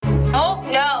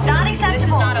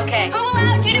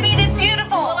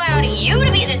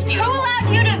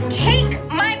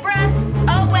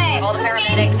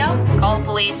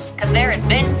because there has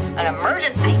been an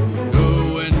emergency.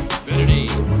 To infinity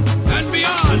and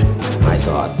beyond. I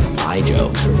thought my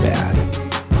jokes were bad.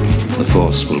 The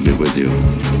Force will be with you,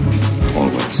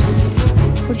 always.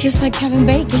 We're just like Kevin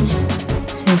Bacon.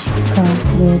 제시카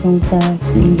외동딸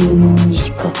일리노이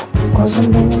시카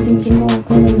거선배는 빈티모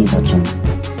그는 좀.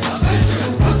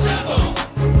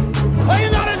 Are you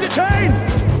not entertained?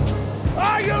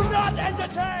 Are you not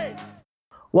entertained?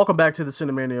 Welcome back to the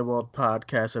Cinemania World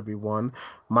Podcast, everyone.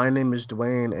 My name is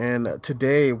Dwayne, and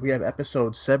today we have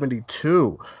episode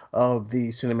 72 of the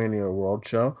Cinemania World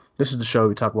Show. This is the show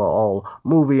we talk about all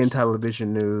movie and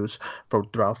television news from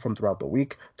throughout the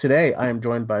week. Today, I am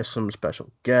joined by some special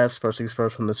guests. First things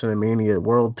first, from the Cinemania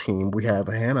World team, we have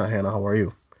Hannah. Hannah, how are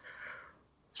you?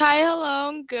 Hi, hello,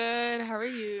 I'm good. How are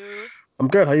you? I'm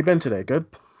good. How you been today? Good?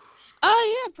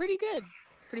 Oh, yeah, pretty good.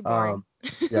 Pretty boring.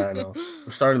 Yeah, I know.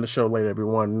 We're starting the show late,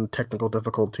 everyone. Technical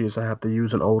difficulties. I have to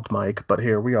use an old mic, but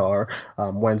here we are.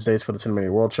 Wednesdays for the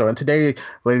Cinemania World Show. And today,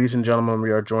 ladies and gentlemen,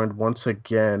 we are joined once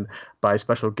again by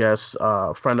special guest,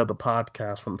 friend of the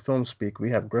podcast from Film Speak. We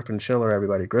have Griffin Schiller,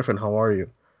 everybody. Griffin, how are you?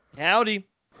 Howdy.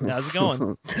 How's it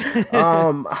going?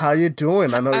 How you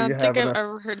doing? I know I you don't think haven't. I've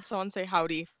ever heard someone say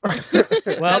howdy.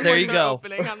 Well, there you The go.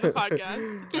 opening on the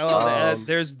podcast. Oh,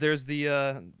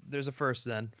 there's a first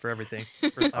then for everything.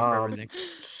 First time for everything.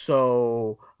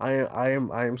 So I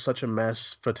am such a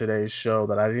mess for today's show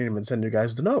that I didn't even send you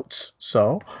guys the notes.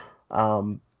 So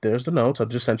there's the notes. I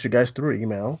just sent you guys through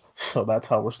email. So that's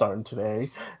how we're starting today.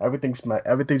 Everything's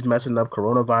messing up.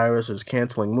 Coronavirus is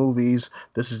canceling movies.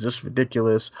 This is just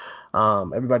ridiculous.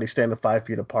 Everybody's standing 5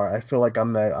 feet apart. I feel like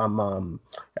I'm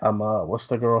what's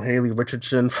the girl, Haley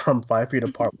Richardson from 5 Feet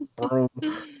Apart Broom.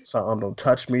 So don't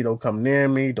touch me, don't come near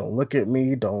me, don't look at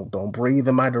me, don't breathe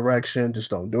in my direction. Just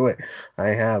don't do it.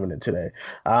 I ain't having it today.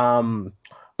 But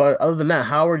other than that,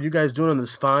 how are you guys doing on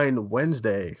this fine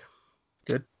Wednesday?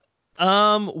 Good.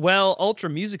 Well, Ultra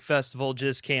Music Festival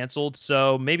just canceled,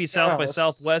 so maybe South by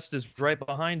Southwest is right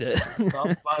behind it.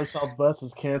 South by Southwest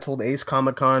is canceled. Ace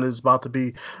Comic Con is about to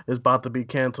be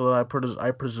canceled.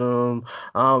 I presume.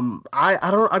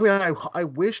 I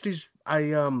wish these. I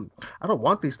don't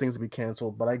want these things to be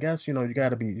canceled, but I guess you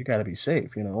gotta be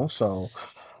safe. So.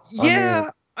 Yeah.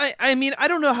 I mean, I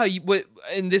don't know how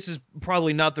and this is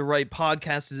probably not the right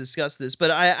podcast to discuss this,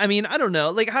 but I mean, I don't know.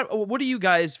 Like, what do you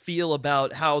guys feel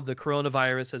about how the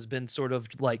coronavirus has been sort of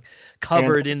like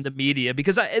covered in the media?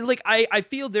 Because I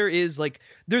feel there's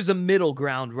a middle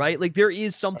ground, right? Like there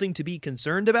is something to be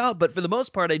concerned about, but for the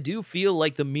most part, I do feel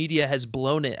like the media has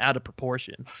blown it out of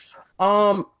proportion.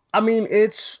 I mean,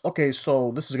 it's okay.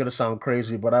 So this is gonna sound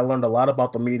crazy, but I learned a lot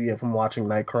about the media from watching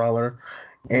Nightcrawler,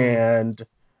 and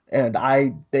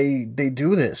they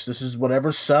do this. This is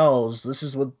whatever sells. This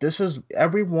is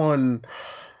everyone.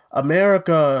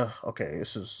 America. Okay,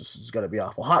 this is gonna be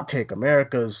awful. Hot take.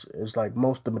 America is like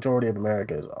the majority of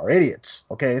Americans are idiots.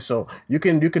 Okay, so you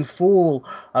can fool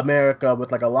America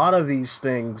with like a lot of these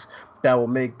things that'll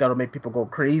make people go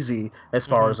crazy as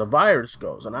far as a virus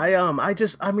goes. And I'm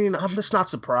just not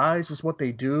surprised. It's what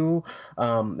they do.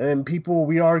 And people,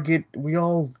 we all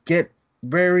get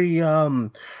very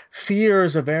fear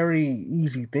is a very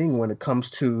easy thing when it comes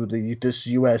to this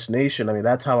U.S. nation. I mean,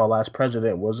 that's how our last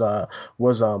president was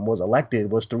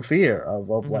elected, was through fear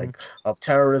of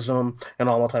terrorism and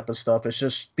all that type of stuff. It's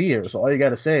just fear. So all you got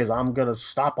to say is, I'm gonna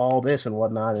stop all this and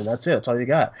whatnot, and that's it. That's all you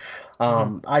got.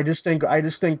 I just think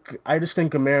as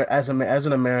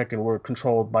an American, we're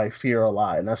controlled by fear a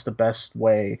lot, and that's the best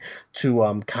way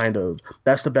to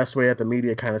that's the best way that the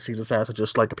media kind of sees us as,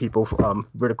 just like people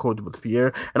ridiculed with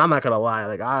fear. And I'm not gonna lie,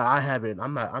 like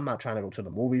I'm not trying to go to the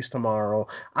movies tomorrow.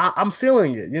 I'm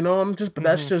feeling it, but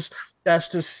that's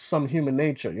just some human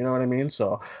nature, you know what I mean?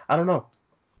 So I don't know.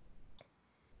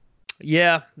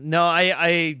 Yeah, no,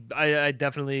 I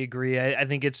definitely agree. I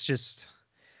think it's just.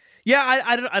 Yeah,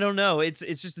 I don't know. It's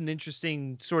just an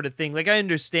interesting sort of thing. Like, I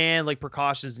understand like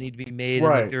precautions need to be made,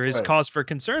 and like there is cause for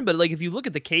concern, but like if you look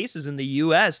at the cases in the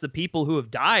U.S., the people who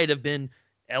have died have been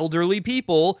elderly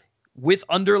people with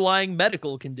underlying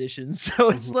medical conditions. So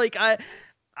it's like I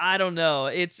don't know.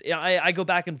 I go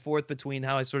back and forth between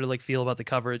how I sort of like feel about the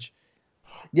coverage.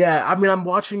 Yeah, I mean, I'm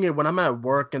watching it when I'm at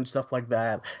work and stuff like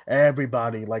that.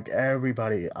 Everybody.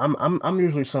 I'm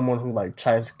usually someone who like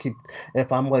tries to keep.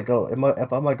 If I'm like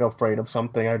afraid of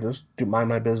something, I just do mind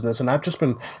my business. And I've just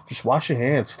wash your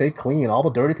hands, stay clean. All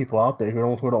the dirty people out there who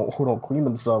don't clean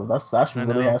themselves. That's who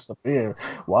really has to fear.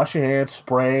 Wash your hands,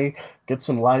 spray, get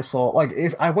some Lysol. Like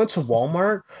if I went to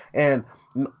Walmart and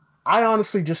I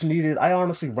honestly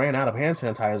ran out of hand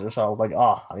sanitizer, so I was like,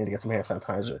 I need to get some hand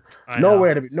sanitizer.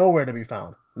 Nowhere to be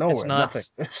found. It's nowhere, nothing.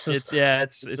 nuts. It's just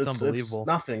It's it's unbelievable.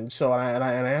 nothing. So I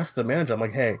asked the manager, I'm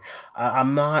like, hey,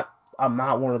 I'm not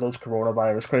one of those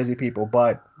coronavirus crazy people,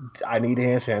 but I need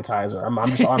hand sanitizer. I'm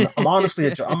honestly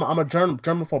I'm a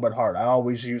germaphobe at heart. I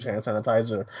always use hand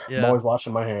sanitizer. I'm Yeah. always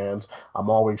washing my hands. I'm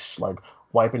always like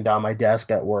wiping down my desk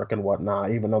at work and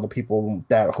whatnot, even though the people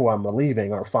that who I'm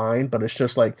relieving are fine. But it's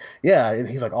just like, yeah. And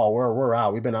he's like, oh, we're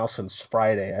out. We've been out since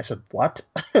Friday. I said, what?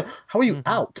 How are you Hmm.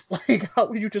 out? Like, how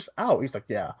are you just out? He's like,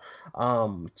 yeah.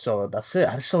 So that's it.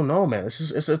 I just don't know, man.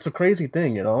 It's a crazy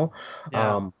thing, you know.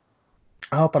 Yeah. Um,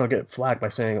 I hope I don't get flagged by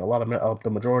saying a lot of the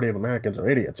majority of Americans are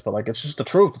idiots, but like it's just the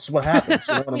truth. It's what happens.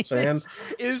 You know I what I'm mean, saying? it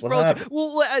It's is what probably true.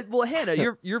 happens. Well, Hannah,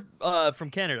 you're from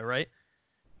Canada, right?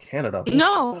 Canada.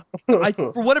 No.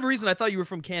 For whatever reason, I thought you were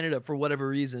from Canada. For whatever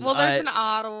reason, Well, there's an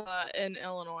Ottawa in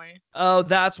Illinois. Oh,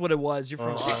 that's what it was. You're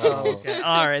from Ottawa. Oh, Okay.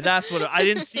 All right. That's what I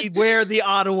didn't see where the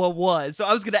Ottawa was. So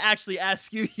I was going to actually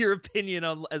ask you your opinion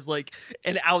on as like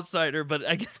an outsider, but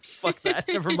I guess fuck that.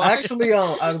 Never mind. actually,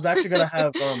 I was actually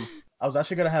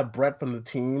gonna have Brett from the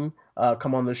team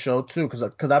come on the show too, because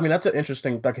I mean that's an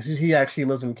interesting because he actually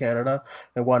lives in Canada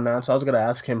and whatnot. So I was gonna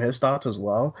ask him his thoughts as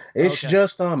well. It's Okay.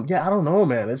 just yeah, I don't know,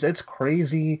 man. It's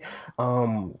crazy.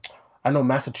 Um, I know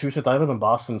Massachusetts. I live in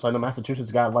Boston, so I know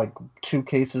Massachusetts got like 2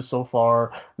 cases so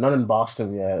far. None in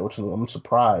Boston yet, which I'm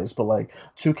surprised. But like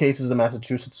 2 cases in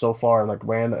Massachusetts so far, and like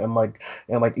random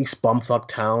and like East bumfuck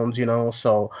towns, you know.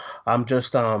 So I'm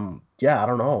just yeah, I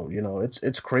don't know. You know,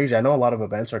 it's crazy. I know a lot of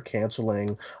events are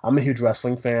canceling. I'm a huge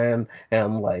wrestling fan,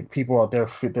 and like people out there,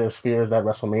 there's fears that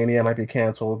WrestleMania might be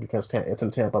canceled because it's in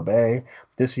Tampa Bay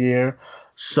this year.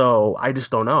 So I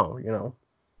just don't know. You know,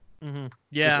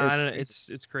 Yeah, I it's don't know.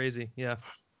 crazy. It's crazy. Yeah.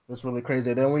 It's really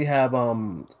crazy. Then we have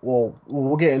well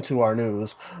we'll get into our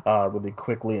news really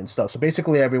quickly and stuff. So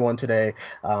basically everyone today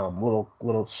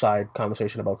little side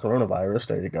conversation about coronavirus.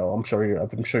 There you go. I'm sure you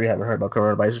haven't heard about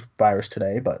coronavirus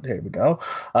today, but here we go.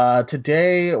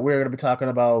 Today we're going to be talking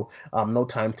about No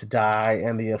Time to Die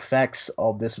and the effects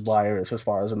of this virus as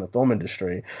far as in the film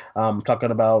industry.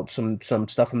 Talking about some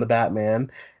stuff from the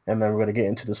Batman. And then we're going to get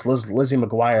into this Lizzie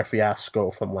McGuire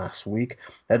fiasco from last week.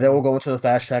 And then we'll go into the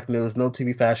fast track news. No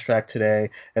TV fast track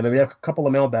today. And then we have a couple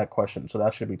of mailbag questions. So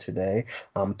that should be today's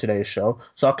show.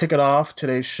 So I'll kick it off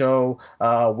today's show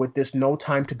with this No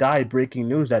Time to Die breaking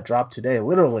news that dropped today.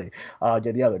 Literally,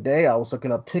 the other day, I was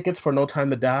looking up tickets for No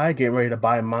Time to Die, getting ready to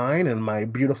buy mine in my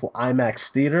beautiful IMAX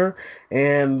theater.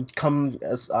 And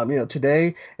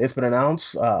today it's been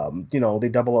announced,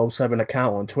 the 007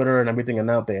 account on Twitter and everything, and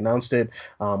now they announced it.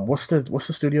 What's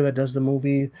the studio that does the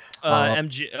movie? Well,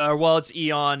 it's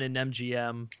Eon and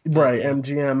MGM, but Right, yeah.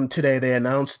 MGM today they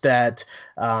announced that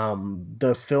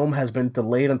the film has been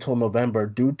delayed until November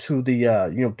due to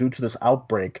due to this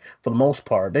outbreak for the most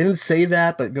part. They didn't say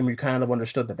that, but you kind of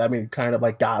understood that. I mean, kind of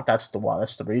like, God, that's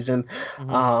the reason. Hmm.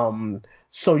 Um,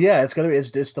 so yeah, it's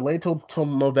delayed till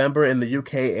November in the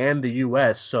UK and the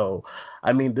US. So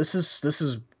I mean, this is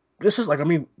like, I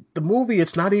mean, the movie,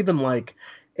 it's not even like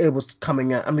it was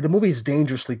coming out. I mean, the movie is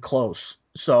dangerously close.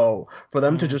 So for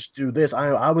them to Hmm. just do this,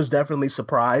 I was definitely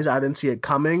surprised. I didn't see it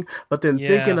coming, but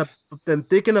Yeah. then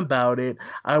thinking about it,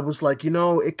 I was like,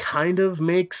 it kind of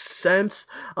makes sense.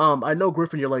 I know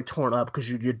Griffin, you're like torn up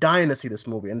because you're dying to see this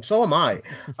movie, and so am I.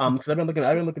 Because I've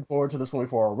been looking forward to this movie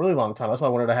for a really long time. That's why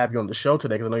I wanted to have you on the show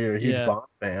today because I know you're a huge Yeah. Bond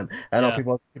fan. I know Yeah.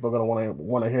 people are gonna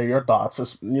want to hear your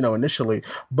thoughts, initially.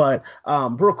 But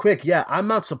real quick, yeah, I'm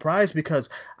not surprised because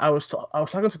I was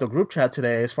talking to the group chat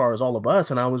today as far as all of us,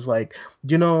 and I was like,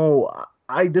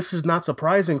 this is not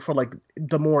surprising for like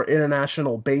the more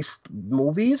international based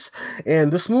movies,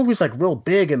 and this movie's like real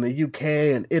big in the UK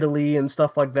and Italy and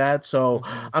stuff like that. So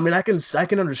Hmm. I mean, I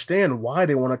can understand why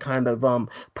they want to kind of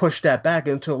push that back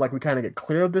until like we kind of get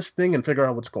clear of this thing and figure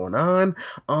out what's going on.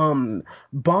 Um,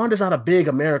 Bond is not a big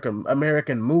American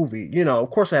movie, of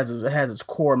course it has its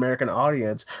core American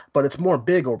audience, but it's more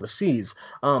big overseas.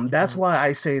 That's Hmm. why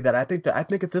I say that I think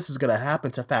if this is gonna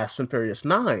happen to Fast and Furious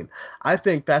 9, I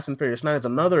think Fast and Furious 9 is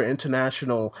another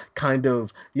international kind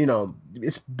of,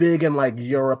 it's big in like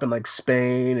Europe and like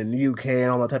Spain and UK and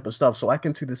all that type of stuff. So I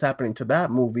can see this happening to that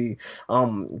movie.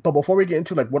 But before we get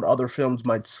into like what other films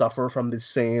might suffer from the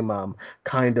same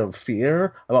kind of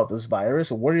fear about this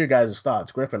virus, what are your guys'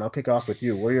 thoughts? Griffin, I'll kick off with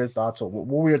you. What were your thoughts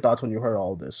when you heard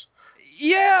all of this?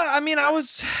 Yeah, I mean, I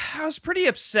was pretty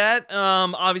upset,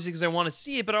 obviously because I want to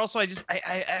see it, but also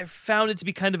I found it to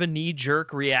be kind of a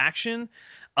knee-jerk reaction.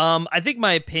 I think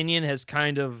my opinion has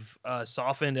kind of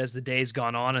softened as the days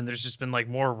gone on, and there's just been like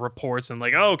more reports and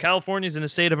like, oh, California's in a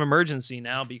state of emergency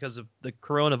now because of the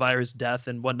coronavirus death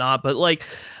and whatnot. But like,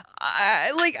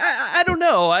 I don't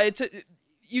know.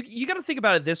 you got to think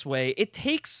about it this way. It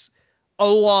takes a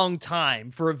long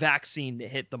time for a vaccine to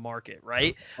hit the market,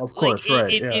 right? Of course,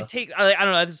 right. It takes, I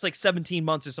don't know, it's like 17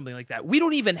 months or something like that. We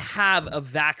don't even have a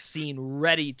vaccine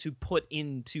ready to put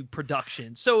into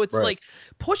production. So it's like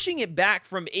pushing it back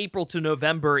from April to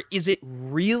November, is it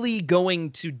really going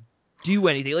to do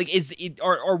anything? Like,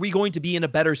 are we going to be in a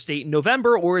better state in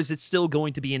November, or is it still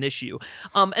going to be an issue?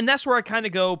 And that's where I kind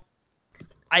of go,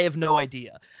 I have no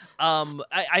idea.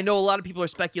 I know a lot of people are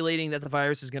speculating that the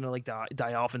virus is going to like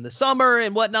die off in the summer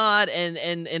and whatnot,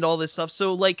 and all this stuff.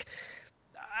 So like,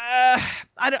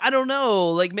 I don't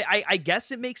know. Like, I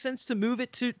guess it makes sense to move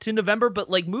it to November, but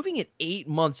like moving it 8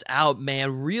 months out,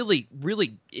 man, really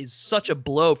is such a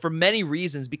blow for many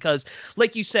reasons. Because,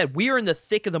 like you said, we are in the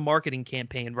thick of the marketing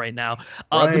campaign right now.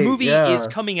 The movie is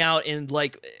coming out in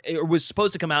like, it was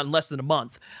supposed to come out in less than a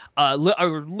month, or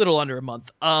little under a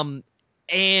month.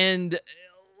 And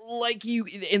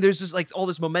there's just like all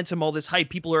this momentum, all this hype.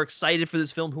 People are excited for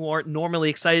this film who aren't normally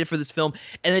excited for this film.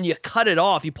 And then you cut it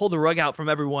off, you pull the rug out from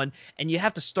everyone, and you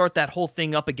have to start that whole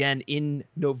thing up again in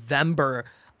November.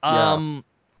 I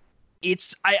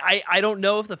don't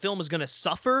know if the film is going to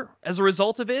suffer as a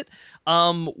result of it.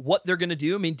 What they're going to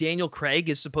do. I mean, Daniel Craig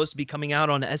is supposed to be coming out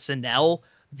on SNL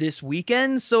this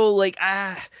weekend. So like,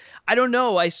 I don't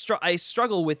know. I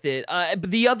struggle with it.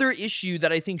 But the other issue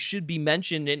that I think should be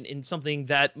mentioned in something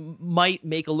that might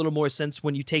make a little more sense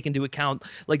when you take into account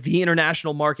like the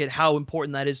international market, how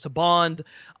important that is to Bond.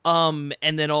 And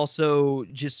then also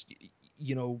just,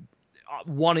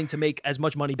 wanting to make as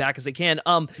much money back as they can.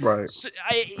 So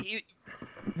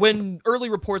when early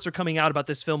reports are coming out about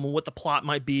this film and what the plot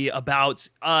might be about,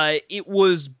 it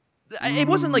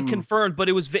wasn't like confirmed, but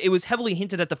it was heavily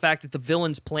hinted at the fact that the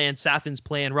villain's plan, Safin's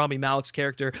plan, Rami Malek's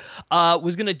character,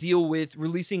 was going to deal with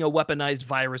releasing a weaponized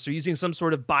virus or using some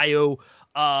sort of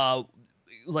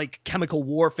like chemical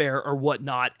warfare or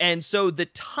whatnot. And so the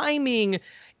timing,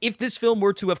 if this film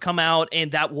were to have come out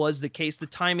and that was the case, the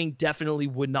timing definitely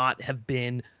would not have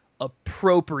been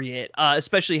appropriate,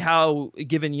 especially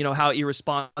given how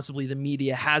irresponsibly the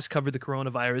media has covered the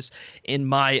coronavirus, in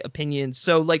my opinion.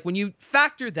 So like when you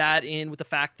factor that in with the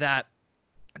fact that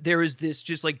there is this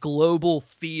just like global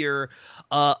fear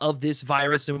of this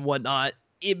virus and whatnot,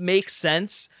 it makes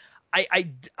sense.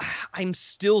 I'm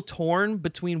still torn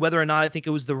between whether or not I think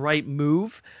it was the right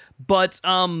move, but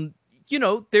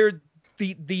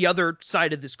the other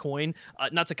side of this coin,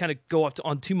 not to kind of go off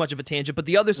on too much of a tangent, but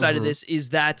the other side of this is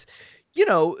that,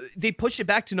 they pushed it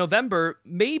back to November.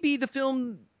 Maybe the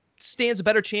film stands a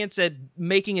better chance at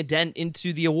making a dent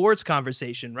into the awards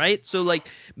conversation, right? So like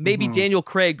maybe Daniel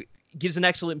Craig gives an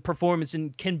excellent performance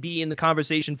and can be in the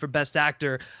conversation for best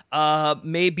actor.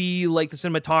 Maybe like the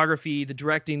cinematography, the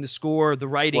directing, the score, the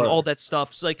writing, all that stuff.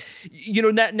 It's like,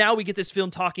 now we get this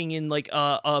film talking in like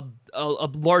a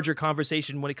larger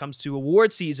conversation when it comes to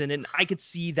award season. And I could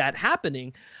see that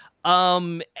happening.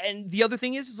 And the other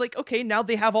thing is like, okay, now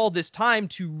they have all this time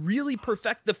to really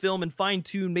perfect the film and fine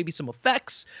tune maybe some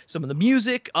effects, some of the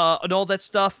music, and all that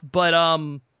stuff. But,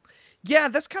 yeah,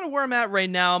 that's kind of where I'm at right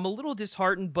now. I'm a little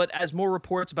disheartened, but as more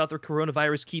reports about the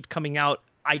coronavirus keep coming out,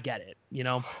 I get it,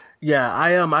 Yeah,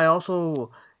 I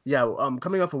also,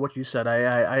 coming off of what you said,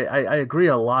 I agree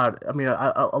a lot. I mean,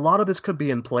 a lot of this could be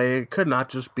in play. It could not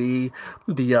just be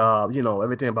the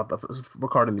everything about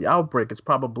regarding the outbreak. It's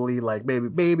probably like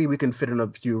maybe we can fit in a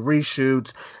few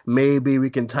reshoots. Maybe we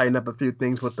can tighten up a few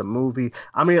things with the movie.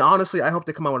 I mean, honestly, I hope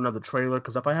they come out with another trailer,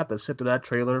 because if I have to sit through that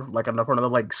trailer like for another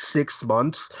like 6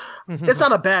 months, it's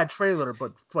not a bad trailer,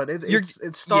 but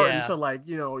it's starting to like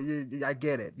I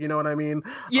get it. You know what I mean?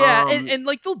 Yeah, and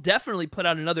like they'll definitely put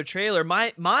out another trailer.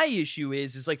 My issue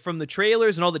is like from the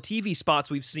trailers and all the TV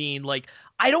spots we've seen, like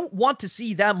I don't want to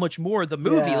see that much more of the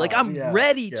movie. Like I'm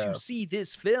ready to see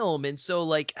this film, and so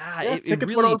like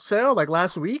tickets went on sale like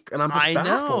last week, and I'm just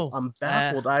baffled. I'm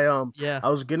baffled. I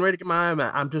was getting ready to get my.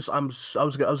 I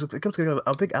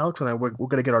think Alex and I we're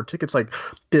gonna get our tickets like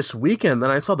this weekend.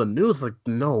 Then I saw the news, like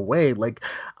no way. Like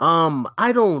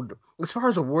I don't. As far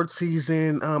as award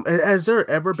season, has there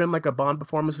ever been like a Bond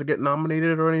performance to get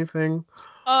nominated or anything?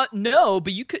 No,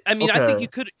 but you could. I mean, I think you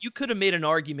could have made an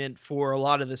argument for a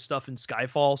lot of this stuff in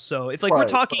Skyfall. So if like we're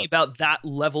talking about that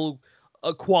level,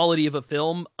 quality of a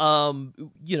film,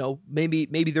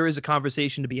 maybe there is a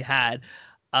conversation to be had.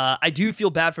 I do feel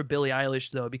bad for Billie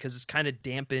Eilish though, because it's kind of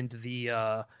dampened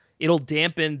the. It'll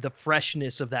dampen the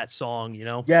freshness of that song.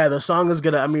 Yeah, the song is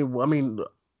gonna. I mean,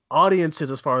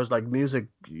 audiences as far as like music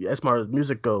as far as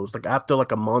music goes. Like after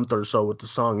like a month or so with the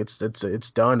song, it's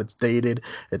done, it's dated,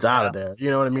 it's out of Yeah. there. You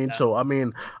know what I mean? Yeah. So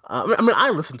I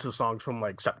listen to songs from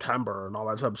like September and all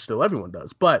that stuff. Still, everyone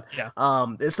does, but Yeah.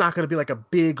 it's not gonna be like a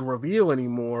big reveal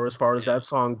anymore as far as Yeah. that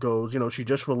song goes. You know, she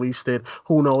just released it.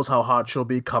 Who knows how hot she'll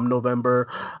be come November?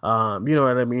 You know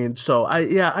what I mean? So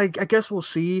I guess we'll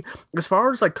see. As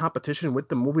far as like competition with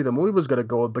the movie was gonna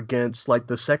go up against like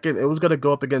the second. It was gonna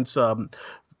go up against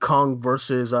Kong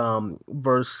versus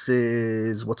what's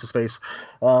his face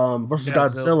versus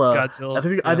Godzilla.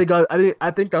 Godzilla. Yeah.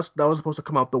 I think that was supposed to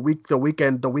come out the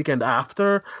weekend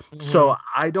after. Hmm. So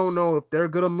I don't know if they're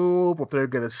gonna move, if they're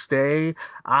gonna stay.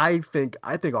 I think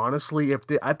honestly,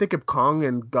 I think if Kong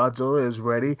and Godzilla is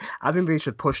ready, I think they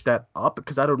should push that up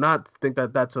because I do not think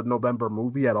that that's a November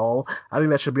movie at all. I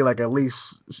think that should be like at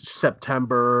least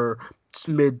September,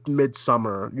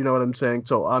 midsummer. You know what I'm saying?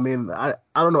 So I mean, I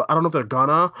don't know. I don't know if they're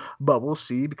gonna, but we'll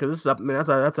see because this is I mean,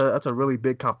 that's a really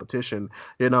big competition.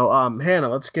 You know, Hannah,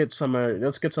 let's get some of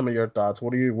your thoughts.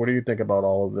 What do you think about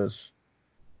all of this?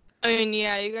 I mean,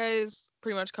 yeah, you guys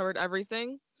pretty much covered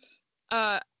everything.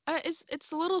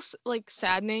 It's a little like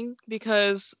saddening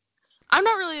because I'm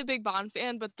not really a big Bond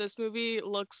fan, but this movie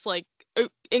looks like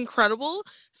incredible.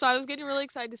 So I was getting really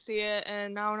excited to see it,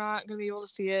 and now I'm not gonna be able to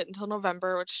see it until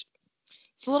November, which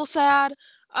it's a little sad.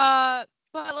 But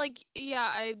like,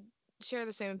 yeah, I share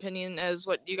the same opinion as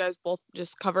what you guys both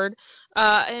just covered.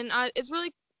 It's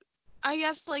really, I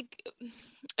guess, like,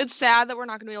 it's sad that we're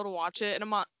not gonna be able to watch it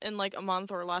in like a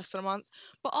month or less than a month.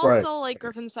 But Right. also, like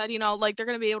Griffin said, like they're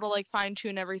gonna be able to like fine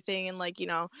tune everything and like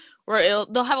they'll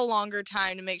have a longer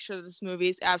time to make sure that this movie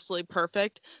is absolutely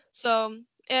perfect. So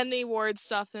and the awards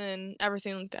stuff and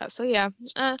everything like that. So yeah,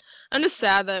 I'm just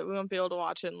sad that we won't be able to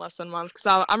watch it in less than a month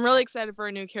because I'm really excited for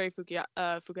a new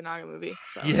Fukunaga movie.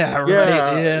 So Yeah. Right.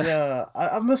 Yeah, Yeah. yeah.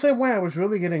 I'm the same way. I was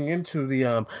really getting into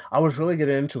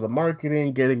the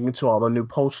marketing, getting into all the new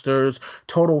posters.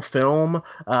 Total Film,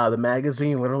 the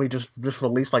magazine, literally just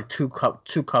released like two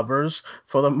covers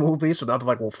for the movie. So now they're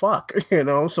like, well, fuck, you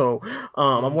know. So I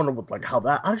Mhm. wonder what like how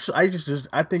that.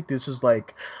 I think this is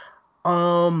like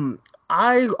um,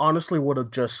 I honestly would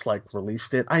have just like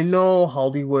released it. I know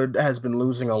Hollywood has been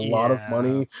losing a lot of Yeah.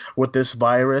 money with this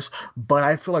virus, but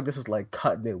I feel like this is like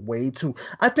cutting it way too.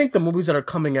 I think the movies that are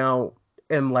coming out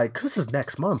in like 'cause this is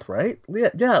next month, right? Yeah,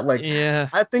 yeah. Like Yeah.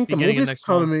 I think the Beginning of movies next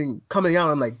month. coming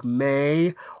out in like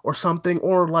May or something,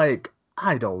 or like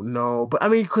I don't know, but I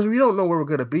mean, because we don't know where we're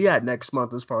gonna be at next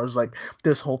month as far as like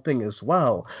this whole thing as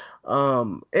well.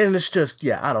 And it's just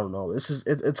yeah, I don't know.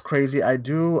 It's crazy. I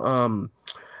do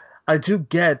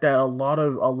get that a lot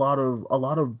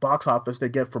of box office they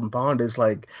get from Bond is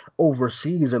like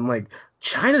overseas and like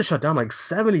China shut down like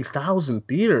 70,000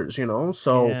 theaters, you know?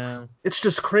 So Yeah. it's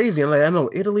just crazy. And like I know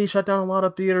Italy shut down a lot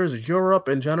of theaters, Europe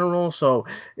in general, so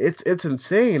it's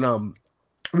insane.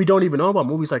 We don't even know about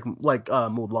movies like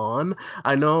Mulan.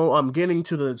 I know I'm getting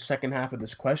to the second half of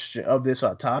this question of this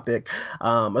topic,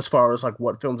 as far as like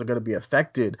what films are going to be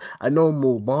affected. I know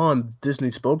Mulan, Disney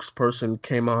spokesperson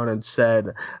came on and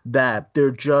said that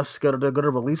they're gonna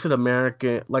release it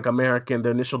American the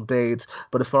initial dates,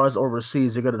 but as far as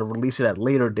overseas, they're gonna release it at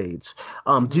later dates.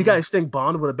 Do you Hmm. guys think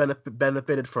Bond would have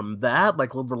benefited from that?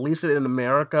 Like release it in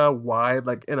America wide,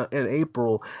 like in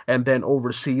April, and then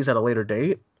overseas at a later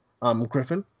date?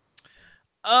 Griffin.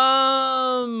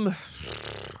 Um,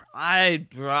 I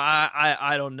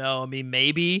don't know. I mean,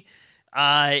 maybe.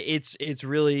 It's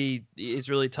really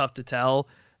tough to tell.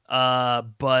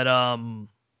 But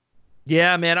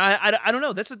yeah, man. I don't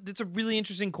know. That's a really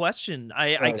interesting question.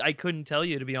 I couldn't tell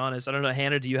you, to be honest. I don't know.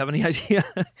 Hannah, do you have any idea?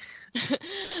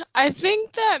 I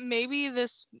think that maybe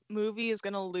this movie is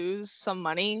gonna lose some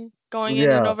money going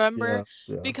into Yeah, November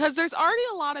yeah, yeah, because there's already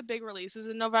a lot of big releases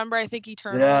in November. I think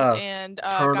Eternals yeah. and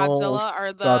Eternals, Godzilla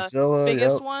are the Godzilla.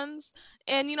 biggest Yep. ones.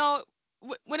 And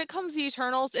when it comes to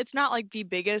Eternals, it's not like the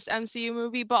biggest MCU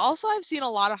movie, but also I've seen a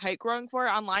lot of hype growing for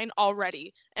it online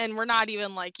already, and we're not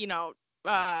even like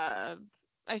I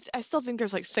still think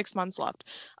there's like 6 months left.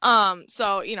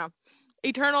 So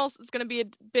Eternals is going to be a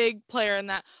big player in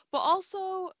that. But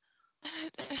also,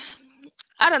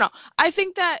 I don't know. I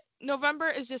think that November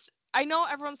is just. I know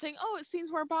everyone's saying, "Oh, it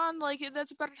seems more Bond. Like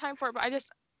that's a better time for it." But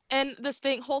and this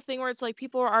whole thing where it's like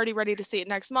people are already ready to see it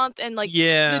next month, and like the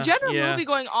Yeah, general yeah. movie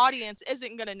going audience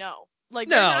isn't gonna know. Like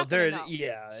they're No, not gonna know.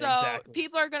 yeah, So exactly.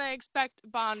 people are gonna expect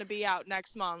Bond to be out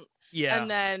next month, Yeah. and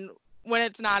then when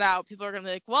it's not out, people are gonna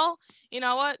be like, "Well, you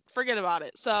know what? Forget about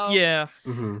it." So Yeah.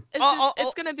 Hmm. it's I'll, just I'll,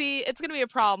 it's gonna be a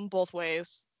problem both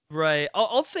ways. Right.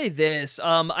 I'll say this.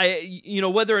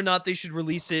 Whether or not they should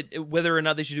release it, whether or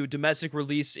not they should do a domestic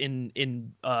release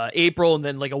in April and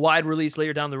then like a wide release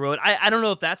later down the road. I don't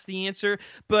know if that's the answer,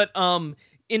 but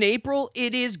in April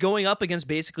it is going up against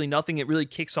basically nothing. It really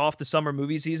kicks off the summer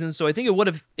movie season, so I think it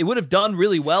would have done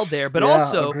really well there. But Yeah,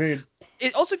 also agreed.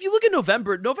 also, if you look at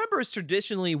November is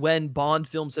traditionally when Bond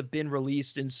films have been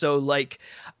released, and so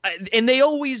and they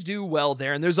always do well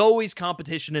there, and there's always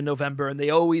competition in November, and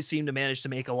they always seem to manage to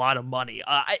make a lot of money.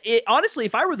 Honestly,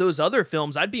 if I were those other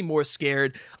films, I'd be more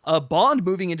scared of Bond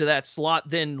moving into that slot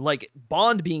than like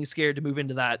Bond being scared to move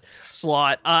into that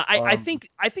slot. I think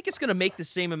it's going to make the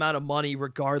same amount of money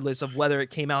regardless of whether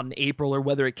it came out in April or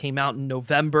whether it came out in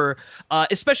November,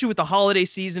 especially with the holiday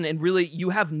season, and really you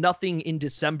have nothing in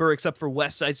December except for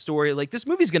West Side Story. Like, this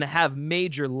movie's gonna have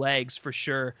major legs for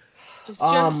sure. It's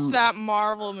just that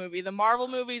Marvel movie. The Marvel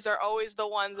movies are always the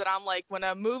ones that I'm like, when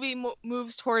a movie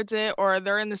moves towards it or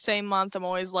they're in the same month, I'm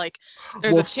always like,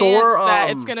 there's a chance that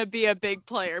it's gonna be a big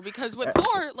player. Because with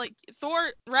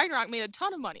Thor Ragnarok made a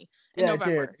ton of money in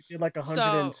November. It did like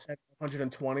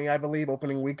 120, I believe,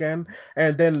 opening weekend.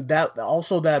 And then that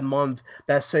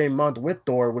same month with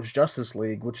Thor was Justice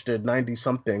League, which did 90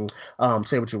 something.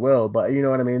 Say what you will, but you know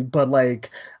what I mean. But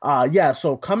yeah.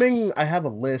 So coming, I have a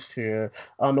list here.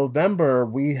 November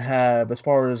we have as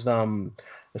far as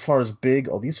big.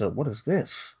 Oh, what is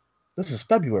this? This is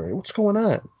February. What's going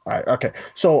on? All right, okay.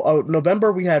 So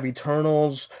November we have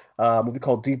Eternals, a movie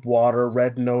called Deep Water,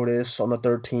 Red Notice on the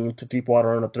 13th, Deep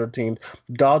Water on the 13th,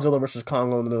 Godzilla versus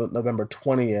Kong on November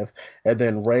 20th, and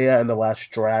then Raya and the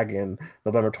Last Dragon,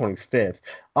 November 25th.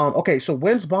 Okay, so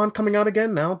when's Bond coming out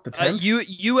again now? The 10th?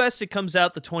 US, it comes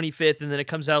out the 25th, and then it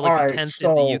comes out like the 10th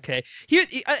in the UK. Here,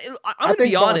 I'm going to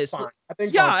be honest. I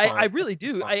think I really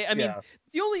do. I mean, yeah.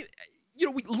 the only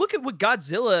we look at what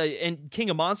Godzilla and King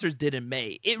of Monsters did in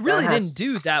May. It really didn't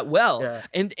do that well. Yeah.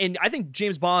 And I think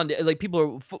James Bond, like, people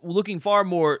are looking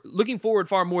forward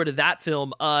far more to that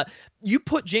film. You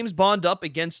put James Bond up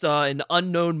against an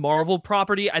unknown Marvel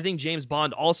property, I think James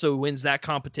Bond also wins that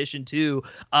competition too.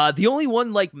 The only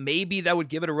one like maybe that would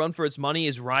give it a run for its money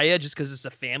is Raya, just because it's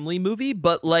a family movie.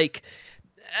 But like,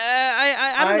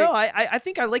 I don't know. I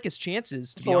think I like his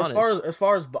chances, to be honest.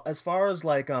 As far as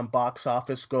like box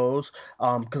office goes,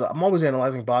 because I'm always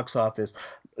analyzing box office.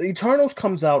 Eternals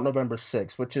comes out November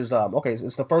 6th, which is okay.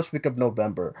 It's the first week of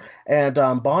November, and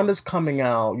Bond is coming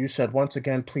out. You said once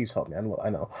again, please help me. I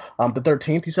know. The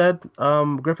 13th. You said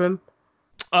Griffin.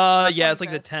 Yeah, it's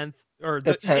like the 10th. Or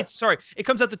sorry, it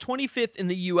comes out the 25th in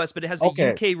the US, but it has the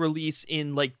UK release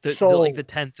in like the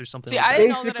 10th or something. See, like I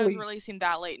didn't know that it was releasing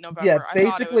that late in November. Yeah, I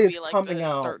thought it would be it's like coming the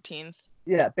out 13th.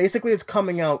 Yeah, basically it's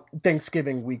coming out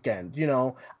Thanksgiving weekend.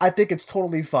 I think it's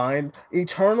totally fine.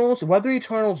 Whether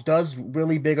Eternals does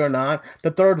really big or not, the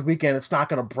third weekend it's not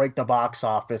gonna break the box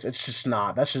office. It's just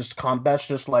not. That's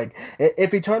just like,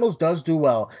 if Eternals does do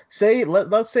well.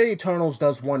 Let's say Eternals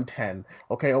does 110.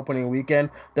 Okay, opening weekend.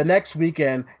 The next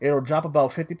weekend it'll drop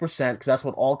about 50% because that's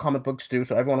what all comic books do.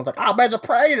 So everyone was like, "Oh, Birds of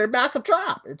Prey, a massive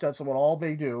drop." That's what all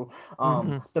they do.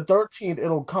 The 13th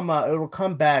it'll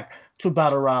come back to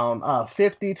about around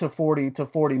 50 to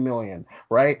 40 million,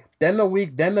 right? Then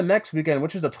the next weekend,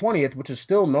 which is the 20th, which is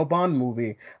still no Bond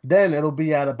movie, then it'll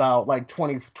be at about like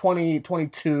 20,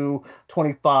 22,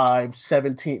 25,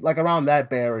 17, like around that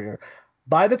barrier.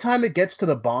 By the time it gets to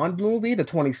the Bond movie, the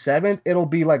 27th, it'll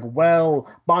be like,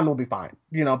 well, Bond will be fine.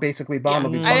 Basically Bond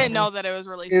will be fine. I didn't know that it was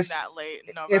releasing that late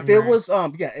in November. If it was, I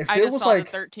it just was saw like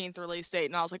the 13th release date,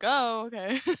 and I was like, oh,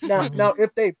 okay. now,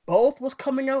 if they both was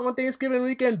coming out on Thanksgiving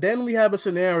weekend, then we have a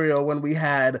scenario when we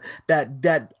had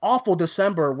that awful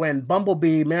December when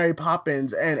Bumblebee, Mary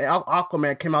Poppins, and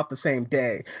Aquaman came out the same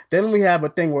day. Then we have a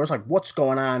thing where it's like, what's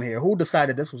going on here? Who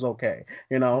decided this was okay?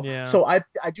 Yeah. So I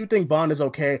do think Bond is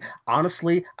okay.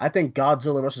 Honestly, I think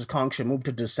Godzilla versus Kong should move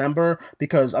to December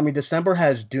because, I mean, December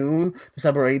has Dune,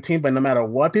 December 18th, but no matter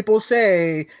what people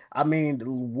say, I mean,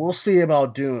 we'll see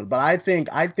about Dune. But I think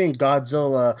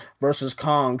Godzilla versus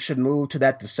Kong should move to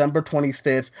that December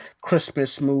 25th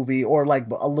Christmas movie, or like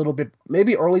a little bit,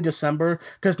 maybe early December,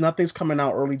 because nothing's coming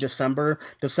out early December.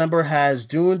 December has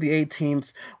Dune the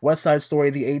 18th, West Side Story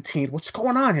the 18th. What's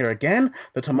going on here again?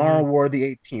 The Tomorrow War the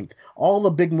 18th. All the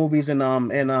big movies in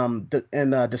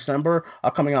December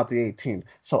are coming out the 18th.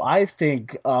 So I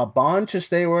think Bond should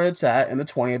stay where it's at in the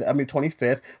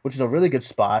 25th, which is a really good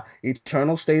spot.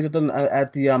 Eternal stays at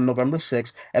the November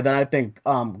 6th, and then I think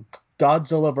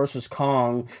Godzilla versus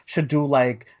Kong should do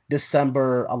like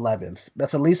December 11th.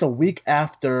 That's at least a week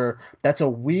after. That's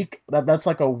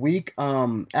like a week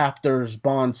after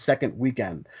Bond's second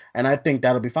weekend, and I think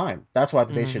that'll be fine. That's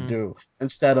what they should do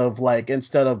instead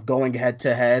of going head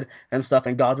to head and stuff.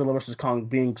 And Godzilla versus Kong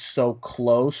being so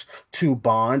close to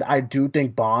Bond, I do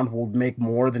think Bond will make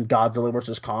more than Godzilla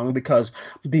versus Kong because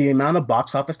the amount of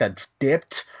box office that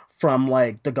dipped from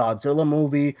like the Godzilla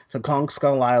movie to Kong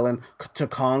Skull Island to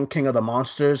Kong King of the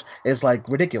Monsters is like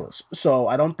ridiculous. So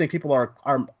I don't think people are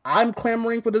I'm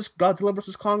clamoring for this Godzilla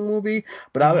versus Kong movie,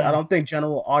 but I don't think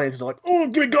general audiences are like, oh,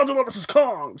 give me Godzilla versus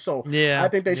Kong. So yeah, I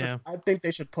think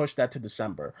they should push that to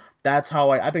December. That's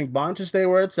how I think Bond should stay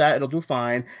where it's at. It'll do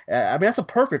fine. I mean, that's a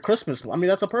perfect Christmas. I mean,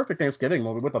 that's a perfect Thanksgiving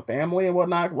movie with the family and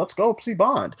whatnot. Let's go see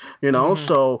Bond.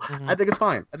 So I think it's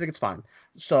fine. I think it's fine.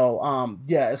 So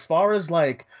yeah,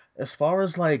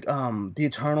 the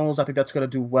Eternals, I think that's gonna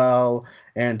do well,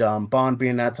 and Bond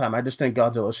being that time, I just think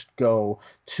Godzilla should go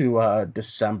to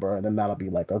December, and then that'll be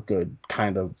like a good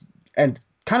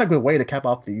good way to cap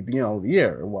off the the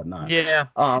year or whatnot. Yeah,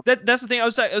 that's the thing. I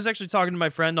was actually talking to my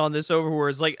friend on this where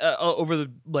it's like over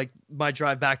the my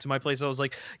drive back to my place. I was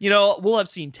like, we'll have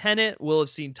seen Tenet, we'll have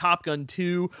seen Top Gun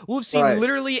 2, we'll have seen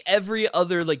literally every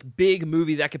other like big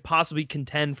movie that could possibly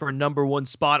contend for a #1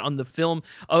 spot on the film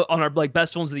on our like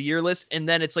best films of the year list, and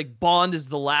then it's like Bond is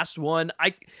the last one.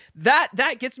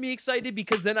 That gets me excited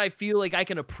because then I feel like I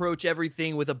can approach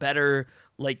everything with a better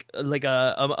like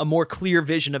a more clear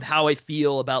vision of how I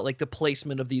feel about like the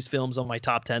placement of these films on my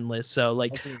top 10 list. So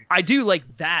like I do like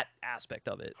that aspect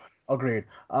of it. Agreed.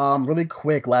 Really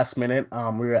quick, last minute.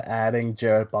 We are adding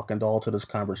Jared Buckendall to this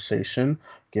conversation.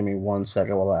 Give me 1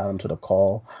 second while I add him to the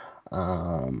call.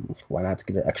 Why not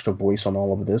get an extra voice on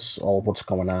all of this, all of what's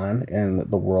going on in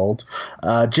the world?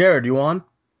 Jared, you on?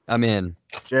 I'm in.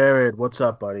 Jared, what's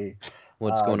up, buddy?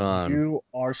 What's going on? You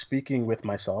are speaking with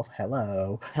myself.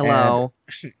 Hello. Hello.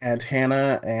 And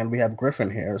Hannah, and we have Griffin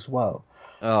here as well.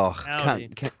 Oh,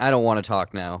 I don't want to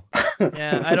talk now.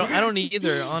 Yeah, I don't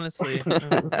either, honestly.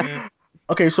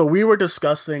 Okay, so we were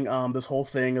discussing this whole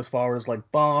thing as far as like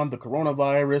Bond, the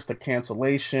coronavirus, the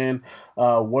cancellation.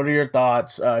 What are your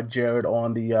thoughts, Jared,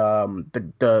 on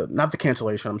the not the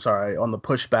cancellation? I'm sorry, on the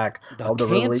pushback of the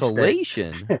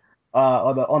cancellation.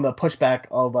 On the pushback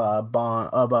of Bond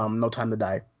of No Time to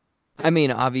Die. I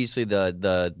mean, obviously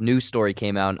the news story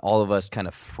came out and all of us kind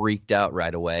of freaked out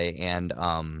right away. And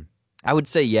I would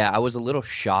say, yeah, I was a little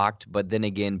shocked, but then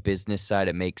again, business side,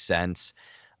 it makes sense.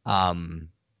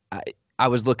 I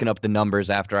was looking up the numbers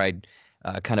after I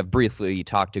kind of briefly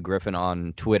talked to Griffin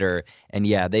on Twitter, and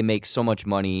yeah, they make so much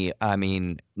money. I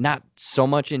mean, not so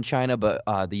much in China, but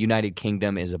the United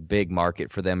Kingdom is a big market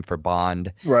for them for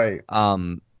Bond. Right.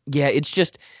 Yeah, it's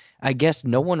just, I guess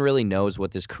no one really knows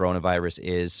what this coronavirus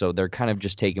is, so they're kind of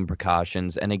just taking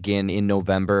precautions. And again, in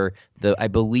November, I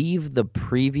believe the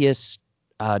previous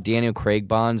Daniel Craig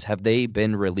Bonds, have they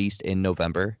been released in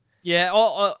November? Yeah,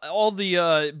 all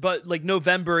the but like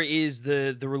November is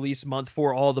the release month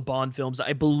for all the Bond films,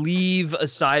 I believe,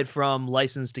 aside from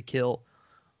License to Kill.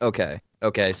 Okay.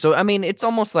 So, I mean, it's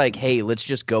almost like, hey, let's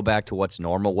just go back to what's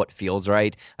normal, what feels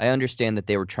right. I understand that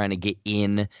they were trying to get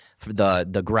in for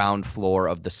the ground floor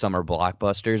of the summer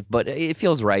blockbusters, but it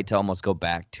feels right to almost go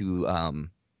back to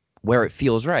where it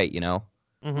feels right,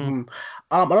 Mm-hmm.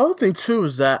 Another thing too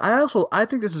is that I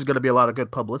think this is going to be a lot of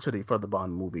good publicity for the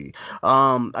Bond movie.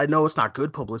 I know it's not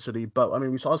good publicity, but I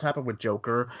mean we saw this happen with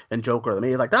Joker and Joker. I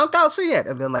mean, he's like, "Don't go see it,"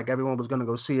 and then like everyone was going to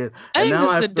go see it. I think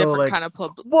this is a different kind of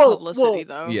publicity,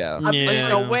 though. Yeah, like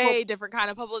a way different kind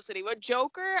of publicity. With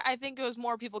Joker, I think it was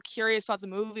more people curious about the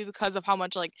movie because of how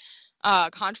much like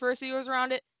controversy was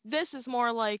around it. This is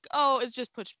more like, oh, it's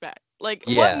just pushed back. Like,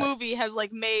 what movie has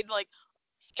like made like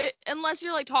unless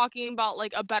you're like talking about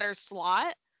like a better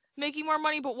slot making more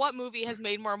money, but what movie has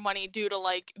made more money due to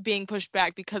like being pushed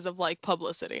back because of like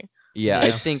publicity? Yeah,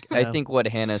 I think what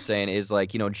Hannah's saying is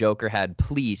like, Joker had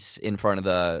police in front of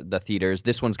the theaters.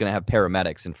 This one's gonna have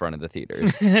paramedics in front of the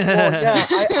theaters.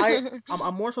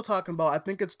 I'm more so talking about. I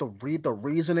think it's the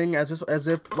reasoning as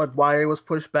if like why it was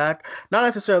pushed back. Not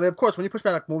necessarily, of course, when you push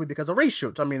back a movie because of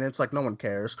reshoots. I mean, it's like no one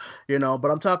cares,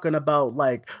 But I'm talking about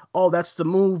like, oh, that's the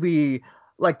movie.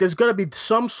 Like there's gonna be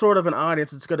some sort of an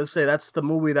audience that's gonna say that's the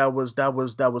movie that was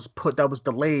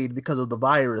delayed because of the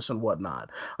virus and whatnot.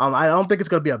 I don't think it's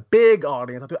gonna be a big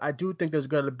audience. I do think there's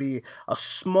gonna be a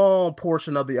small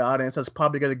portion of the audience that's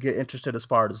probably gonna get interested as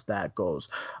far as that goes.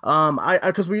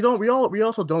 Because we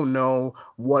also don't know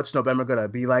what's November gonna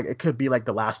be like. It could be like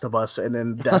The Last of Us, and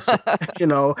then that's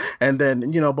and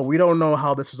then but we don't know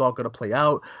how this is all gonna play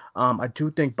out. I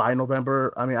do think by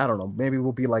November, I mean, I don't know, maybe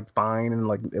we'll be like fine and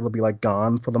like it'll be like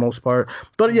gone for the most part.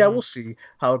 But yeah, we'll see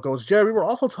how it goes. Jerry, we were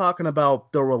also talking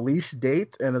about the release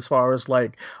date and as far as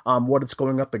like what it's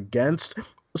going up against.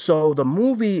 So the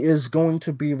movie is going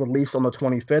to be released on the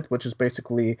 25th, which is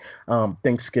basically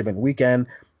Thanksgiving weekend.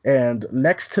 And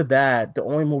next to that, the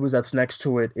only movies that's next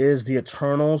to it is The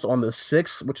Eternals on the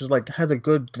 6th, which is like has a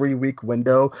good 3 week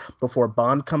window before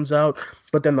Bond comes out.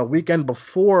 But then the weekend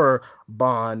before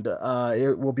Bond,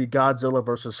 it will be Godzilla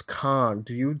versus Kong.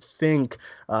 Do you think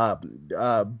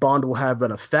Bond will have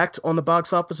an effect on the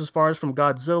box office as far as from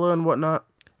Godzilla and whatnot?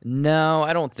 No,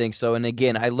 I don't think so. And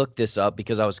again, I looked this up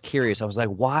because I was curious. I was like,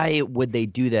 why would they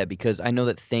do that? Because I know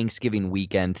that Thanksgiving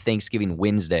weekend, Thanksgiving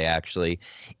Wednesday actually,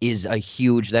 is a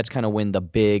huge, that's kind of when the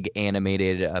big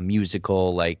animated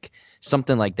musical, like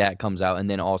something like that comes out.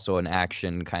 And then also an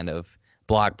action kind of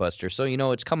blockbuster. So,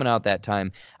 it's coming out that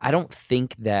time. I don't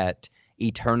think that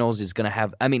Eternals is going to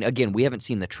have, I mean, again, we haven't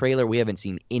seen the trailer. We haven't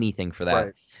seen anything for that.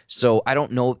 Right. So I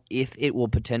don't know if it will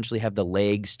potentially have the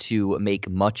legs to make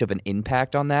much of an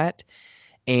impact on that.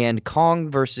 And Kong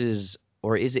versus,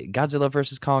 or is it Godzilla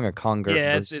versus Kong or Kong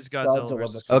Yeah, versus? it's Godzilla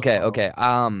versus Kong. Okay.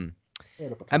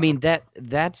 I mean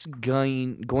that's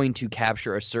going to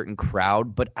capture a certain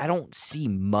crowd, but I don't see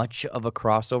much of a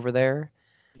crossover there.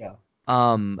 Yeah.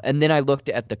 And then I looked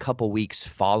at the couple weeks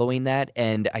following that,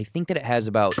 and I think that it has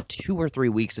about 2 or 3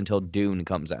 weeks until Dune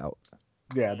comes out.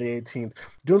 Yeah, the 18th.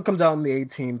 Dune comes out on the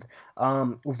 18th.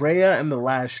 Raya and the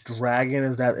Last Dragon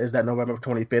is that November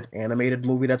 25th animated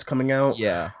movie that's coming out.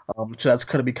 Yeah. So that's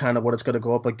gonna be kind of what it's gonna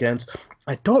go up against.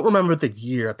 I don't remember the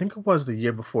year. I think it was the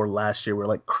year before last year where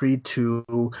like Creed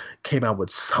 2 came out with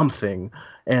something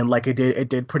and like it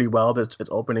did pretty well its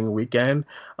opening weekend.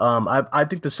 I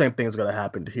think the same thing is gonna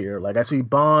happen here. Like I see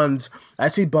Bond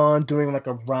doing like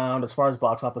around as far as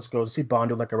box office goes, I see Bond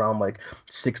doing like around like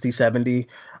 60, 70.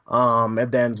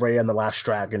 And then Ray and the Last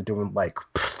Dragon doing like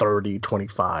 30,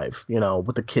 25,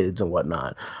 with the kids and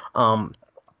whatnot.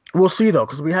 We'll see though,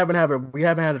 because we haven't had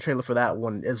a trailer for that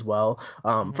one as well,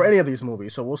 for any of these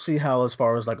movies. So we'll see how, as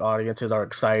far as like audiences are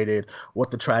excited,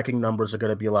 what the tracking numbers are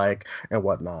going to be like and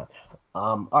whatnot.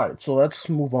 All right, so let's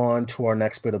move on to our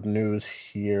next bit of news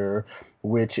here,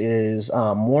 which is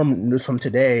more news from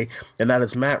today, and that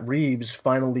is Matt Reeves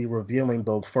finally revealing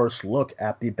the first look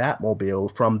at the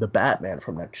Batmobile from the Batman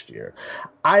from next year.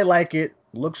 I like it.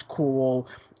 Looks cool.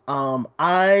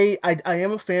 I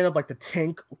am a fan of like the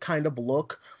tank kind of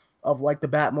look of like the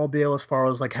Batmobile as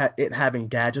far as like it having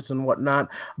gadgets and whatnot.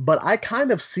 But I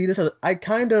kind of see this as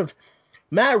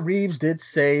Matt Reeves did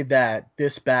say that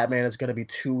this Batman is going to be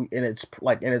in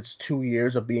its 2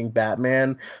 years of being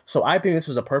Batman. So I think this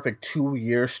is a perfect 2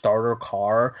 year starter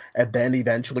car, and then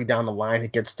eventually down the line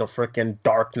it gets the freaking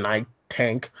Dark Knight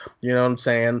tank. You know what I'm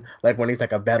saying? Like when he's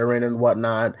like a veteran and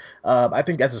whatnot. I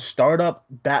think as a startup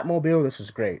Batmobile, this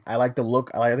is great. I like the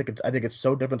look. I think it's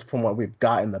so different from what we've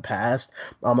got in the past.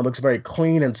 It looks very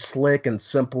clean and slick and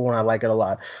simple, and I like it a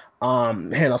lot.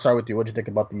 Han, I'll start with you. What do you think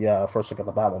about the first look at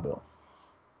the Batmobile?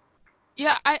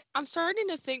 Yeah, I'm starting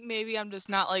to think maybe I'm just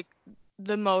not like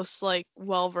the most like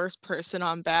well-versed person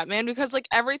on Batman, because like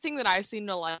everything that I seem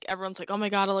to like, everyone's like, oh my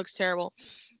god, it looks terrible.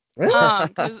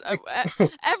 Because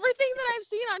everything that I've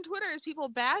seen on Twitter is people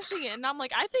bashing it, and I'm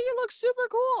like, I think it looks super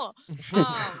cool.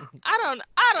 I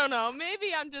don't know.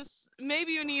 Maybe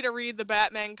you need to read the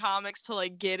Batman comics to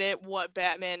like get it what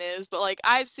Batman is. But like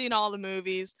I've seen all the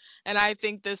movies, and I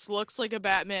think this looks like a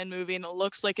Batman movie, and it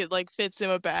looks like it like fits in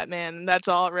with Batman. And that's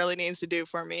all it really needs to do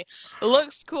for me. It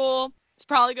looks cool. It's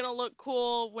probably gonna look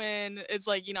cool when it's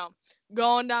like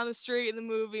going down the street in the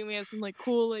movie, and we have some like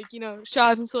cool like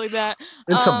shots and stuff like that.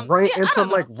 And some rain, Yeah, and I don't some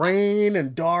know. like rain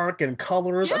and dark and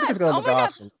colors. I think it's Yes. gonna Oh look my god.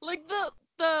 awesome. Like the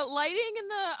lighting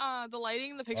in the lighting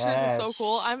in the pictures is so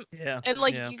cool. Yes. And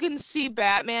like you can see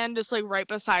Batman just like right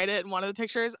beside it in one of the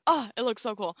pictures. Oh, it looks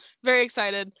so cool. Very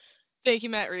excited. Thank you,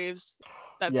 Matt Reeves.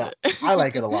 That's Yeah, it. I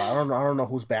like it a lot. I don't know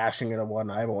who's bashing it and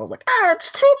whatnot. Everyone's like,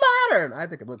 it's too modern. I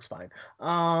think it looks fine.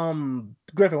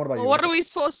 Griffin, what about Well, you? what are we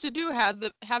supposed to do?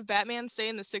 Have Batman stay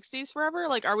in the 60s forever?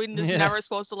 Like, are we just never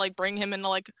supposed to like bring him into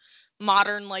like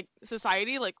modern like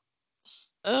society? Like,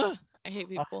 ugh, I hate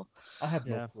people. I have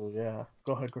no clue. Yeah,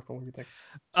 go ahead, Griffin. What do you think?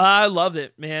 I loved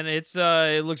it, man. It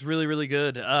looks really, really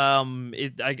good.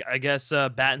 I guess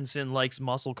Battinson likes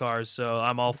muscle cars, so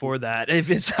I'm all for that. If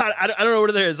it's I don't know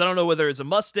what it is. I don't know whether it's a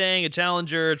Mustang, a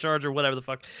Challenger, a Charger, whatever the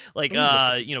fuck, like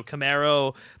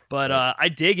Camaro. But I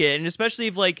dig it, and especially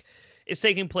if like is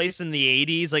taking place in the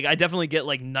 80s. Like I definitely get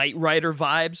like Knight Rider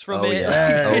vibes from it.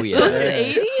 Yeah. Oh yeah. This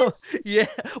is 80s? Yeah.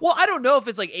 Well, I don't know if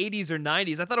it's like 80s or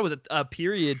 90s. I thought it was a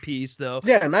period piece though.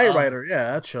 Yeah, Knight Rider.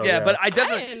 Yeah, that show. Yeah, Yeah, but I I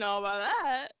definitely didn't know about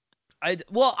that.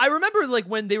 I remember like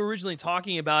when they were originally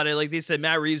talking about it, like they said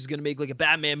Matt Reeves is gonna make like a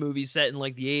Batman movie set in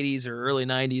like the 80s or early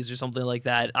 90s or something like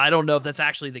that. I don't know if that's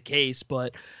actually the case,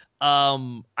 but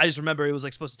I just remember it was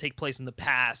like supposed to take place in the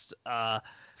past.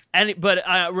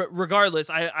 Regardless,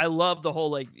 I love the whole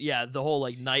like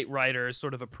Knight Rider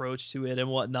sort of approach to it and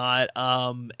whatnot.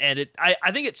 And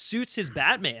I think it suits his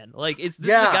Batman. Like this is a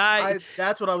guy.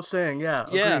 That's what I was saying. Yeah.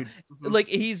 Yeah. Agreed. Mhm. Like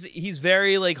he's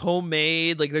very like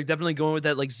homemade. Like they're definitely going with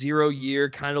that like 0 year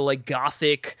kind of like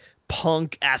gothic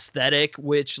punk aesthetic,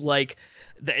 which like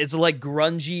it's like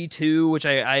grungy too, which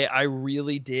I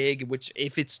really dig. Which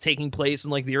if it's taking place in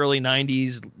like the early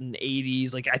 90s and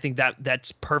 80s, like I think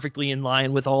that's perfectly in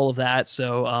line with all of that.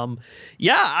 So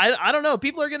yeah, I don't know.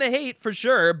 People are gonna hate for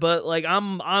sure, but like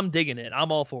I'm digging it.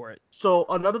 I'm all for it. So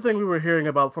another thing we were hearing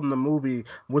about from the movie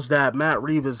was that Matt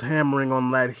Reeves is hammering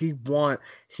on that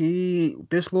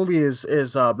this movie is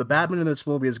the Batman in this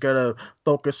movie is gonna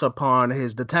focus upon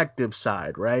his detective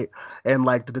side, right? And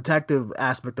like the detective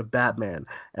aspect of Batman.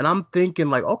 And I'm thinking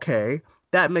like, okay,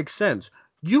 that makes sense.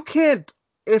 You can't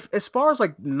if as far as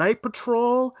like night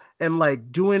patrol and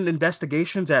like doing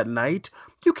investigations at night,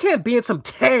 you can't be in some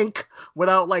tank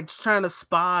without like trying to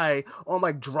spy on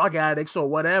like drug addicts or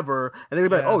whatever. And they'd be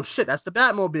like, oh shit, that's the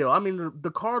Batmobile. I mean, the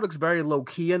car looks very low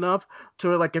key enough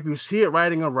to like if you see it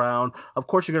riding around, of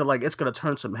course you're gonna like it's gonna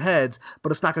turn some heads,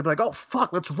 but it's not gonna be like, oh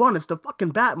fuck, let's run. It's the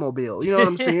fucking Batmobile. You know what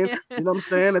I'm saying? You know what I'm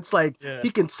saying? It's like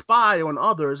he can spy on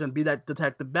others and be that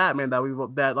detective Batman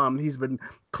that he's been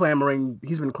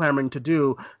clamoring to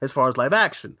do as far as live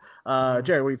action.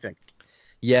 Jerry, what do you think?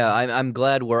 Yeah, I'm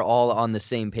glad we're all on the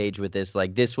same page with this.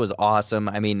 Like, this was awesome.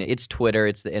 I mean, it's Twitter,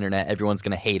 it's the internet. Everyone's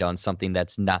gonna hate on something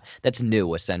that's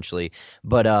new, essentially.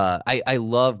 But I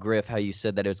love, Griff, how you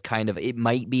said that it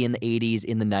might be in the 80s,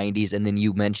 in the 90s, and then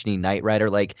you mentioning Knight Rider.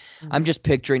 Like, I'm just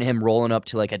picturing him rolling up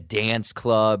to like a dance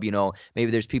club. You know, maybe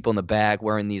there's people in the back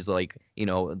wearing these like, you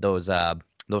know, those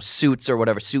suits or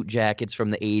whatever, suit jackets from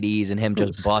the 80s, and him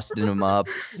just busting them up.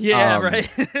 Yeah, right.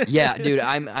 Yeah, dude,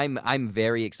 I'm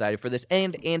very excited for this.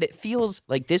 And it feels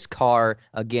like this car,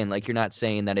 again, like you're not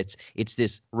saying that it's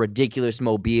this ridiculous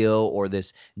mobile or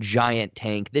this giant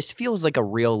tank. This feels like a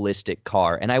realistic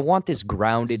car. And I want this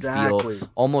grounded feel,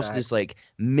 almost this like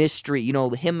mystery. You know,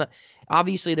 him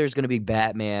obviously there's gonna be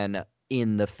Batman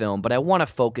in the film, but I want to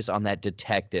focus on that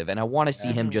detective, and I want to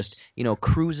see him just, you know,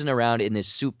 cruising around in this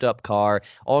souped up car.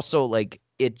 Also, like,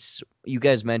 you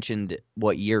guys mentioned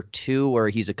year 2, or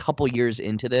he's a couple years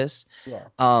into this. Yeah.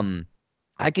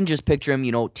 I can just picture him,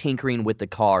 you know, tinkering with the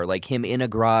car, like him in a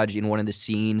garage in one of the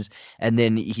scenes, and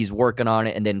then he's working on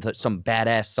it, and then some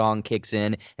badass song kicks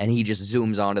in, and he just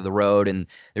zooms onto the road, and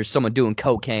there's someone doing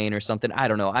cocaine or something. I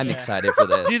don't know. I'm excited for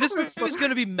this. Dude, this movie's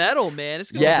gonna be metal, man. It's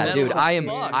gonna be metal dude, as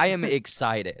I am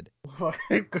excited.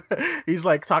 He's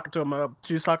like talking to him.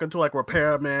 She's talking to like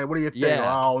repairman. What do you think?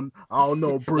 Yeah. I don't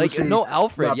know, Bruce. Like, no,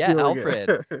 Alfred. Yeah,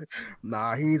 Alfred.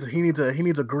 Nah, he needs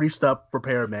a greased up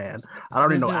repairman. I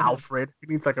don't even know Alfred. He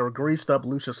needs like a greased up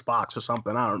Lucius Fox or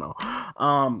something. I don't know.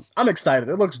 I'm excited.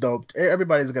 It looks dope.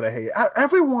 Everybody's gonna hate it.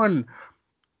 Everyone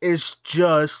is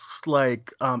just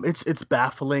like it's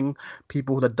baffling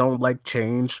people that don't like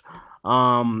change.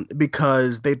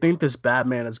 Because they think this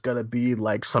Batman is gonna be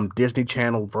like some Disney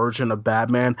Channel version of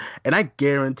Batman, and I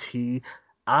guarantee,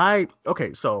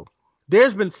 so there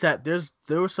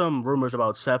were some rumors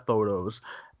about set photos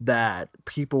that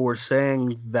people were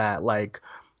saying that like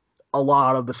a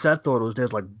lot of the set photos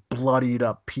there's like bloodied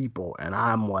up people, and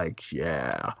I'm like,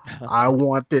 yeah, I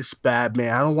want this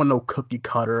Batman. I don't want no cookie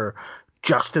cutter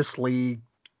Justice League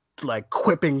like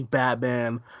quipping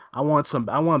Batman. I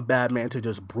want Batman to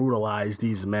just brutalize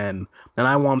these men, and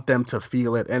I want them to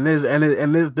feel it. And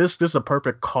this is a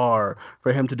perfect car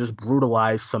for him to just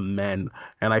brutalize some men,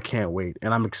 and I can't wait.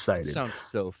 And I'm excited. Sounds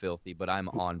so filthy, but I'm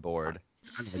on board.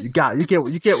 You get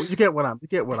what I'm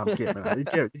getting at.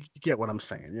 You get what I'm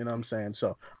saying. You know what I'm saying?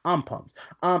 So I'm pumped.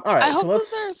 All right. I hope that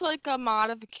there's like a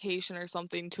modification or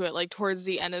something to it, like towards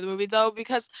the end of the movie though,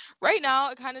 because right now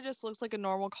it kind of just looks like a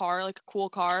normal car, like a cool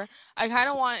car. I kind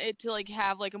of want it to like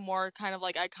have like a more kind of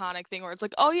like iconic thing where it's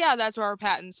like, oh yeah, that's Robert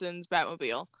Pattinson's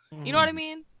Batmobile. You know what I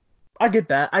mean? I get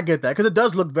that because it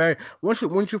does look very. Once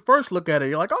you first look at it,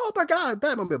 you're like, oh my god,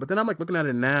 Batmobile. But then I'm like looking at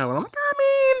it now, and I'm like, I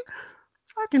mean,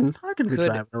 I can be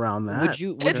driving around that. Would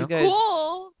you It's guys...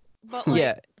 cool, but like,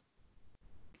 yeah.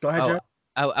 Go ahead, Jared.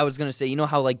 I was gonna say, you know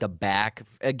how like the back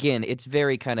again, it's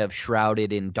very kind of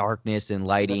shrouded in darkness and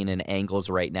lighting and angles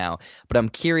right now. But I'm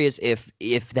curious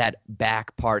if that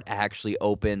back part actually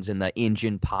opens and the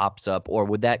engine pops up, or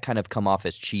would that kind of come off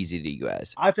as cheesy to you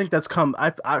guys? I think that's come.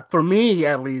 For me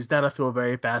at least, that'll feel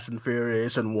very Fast and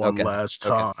Furious and one Okay. last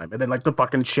Okay. time, and then like the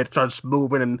fucking shit starts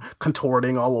moving and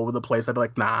contorting all over the place. I'd be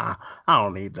like, nah, I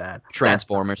don't need that. That's not.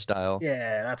 Transformer style.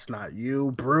 Yeah, that's not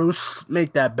you, Bruce.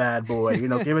 Make that bad boy.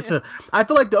 Give it to. I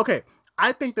feel like okay.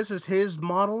 I think this is his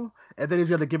model, and then he's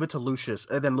gonna give it to Lucius,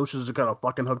 and then Lucius is gonna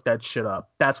fucking hook that shit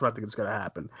up. That's what I think is gonna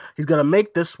happen. He's gonna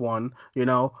make this one,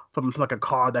 from like a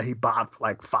car that he bought for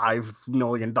like $5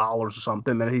 million or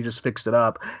something. Then he just fixed it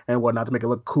up and whatnot to make it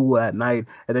look cool at night,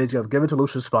 and then he's gonna give it to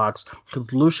Lucius Fox.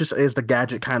 Lucius is the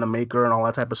gadget kind of maker and all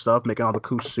that type of stuff, making all the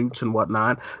cool suits and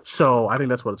whatnot. So I think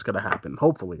that's what's gonna happen.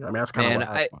 Hopefully, I mean that's kind of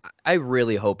Man, I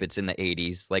really hope it's in the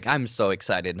 80s. Like I'm so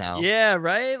excited now. Yeah,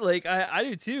 right? Like I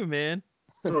do too, man.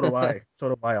 So do I. So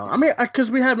do I. I mean,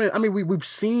 because we haven't. I mean, we've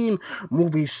seen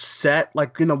movies set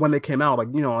like when they came out, like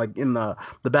in the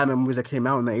Batman movies that came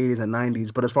out in the 80s and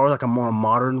 90s. But as far as like a more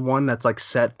modern one that's like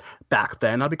set back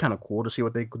then, that'd be kind of cool to see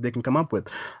what they can come up with,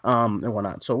 and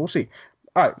whatnot. So we'll see.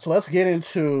 All right, so let's get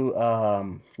into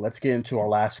our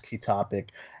last key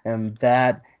topic, and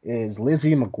that is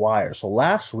Lizzie McGuire. So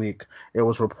last week it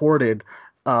was reported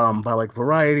by like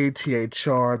Variety,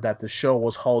 THR, that the show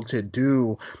was halted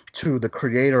due to the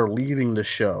creator leaving the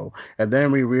show, and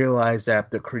then we realized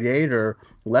that the creator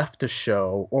left the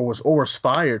show or was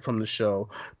fired from the show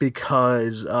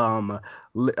because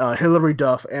Hilary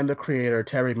Duff and the creator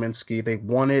Terry Minsky, they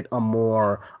wanted a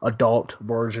more adult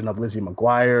version of Lizzie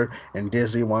McGuire, and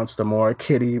Disney wants the more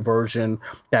kiddie version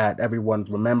that everyone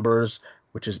remembers,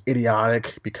 which is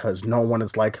idiotic because no one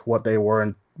is like what they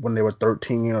were when they were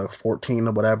 13 or 14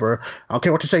 or whatever. I don't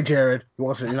care what you say, Jared.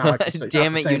 You're not like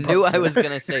Damn it, you knew I was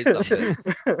gonna say something.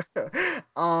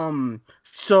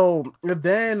 So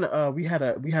then we have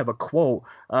a quote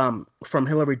from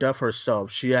Hilary Duff herself.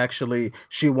 She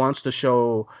wants the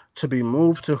show to be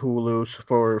moved to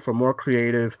Hulu for more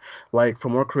creative,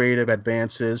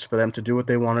 advances, for them to do what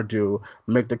they want to do,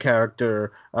 make the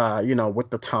character with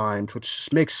the times, which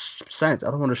makes sense.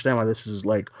 I don't understand why this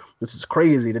is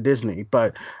crazy to Disney,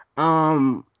 but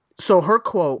so her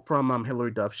quote from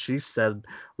Hilary Duff, she said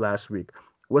last week,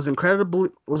 was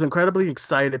incredibly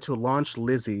excited to launch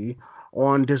Lizzie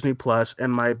on Disney Plus,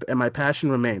 and my passion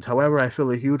remains. However, I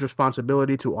feel a huge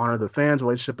responsibility to honor the fans'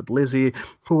 relationship with Lizzie,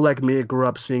 who, like me, grew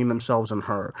up seeing themselves in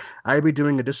her. I'd be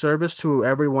doing a disservice to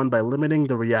everyone by limiting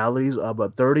the realities of a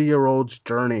 30-year-old's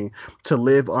journey to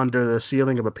live under the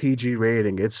ceiling of a PG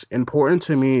rating. It's important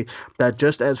to me that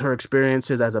just as her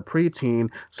experiences as a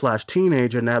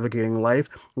preteen/teenager navigating life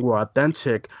were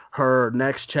authentic, her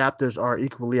next chapters are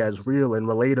equally as real and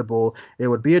relatable. It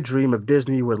would be a dream if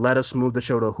Disney would let us move the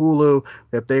show to Hulu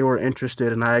if they were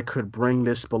interested, and I could bring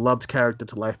this beloved character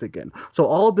to life again. So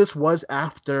all of this was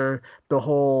after the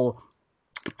whole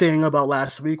thing about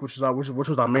last week, which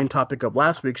was our main topic of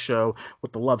last week's show,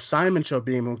 with the Love Simon show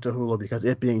being moved to Hulu because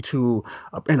it being too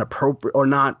inappropriate or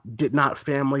not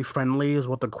family friendly, is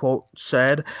what the quote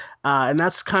said, and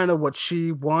that's kind of what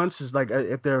she wants. Is like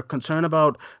if they're concerned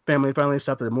about family friendly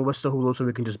stuff, they move us to Hulu so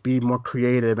we can just be more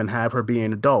creative and have her be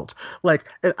an adult. Like,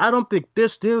 and I don't think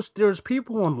there's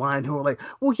people online who are like,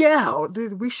 well, yeah,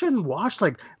 we shouldn't watch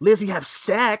like Lizzie have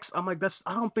sex. I'm like,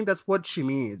 I don't think that's what she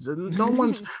means. And no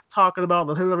one's talking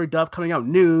about Hilary Duff coming out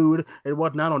nude and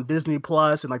whatnot on Disney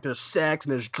Plus, and like there's sex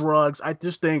and there's drugs. I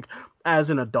just think as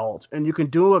an adult, and you can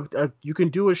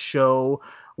do a show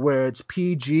where it's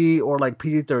PG or like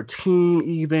PG-13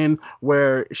 even,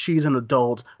 where she's an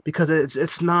adult, because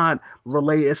it's not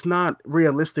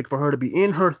realistic for her to be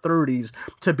in her 30s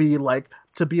to be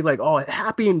like all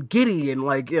happy and giddy and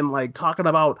like talking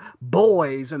about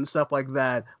boys and stuff like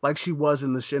that, like she was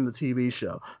in the TV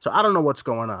show. So I don't know what's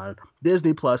going on.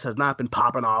 Disney Plus has not been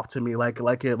popping off to me like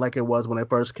it was when it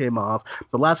first came off.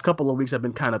 The last couple of weeks have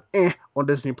been kind of on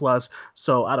Disney Plus.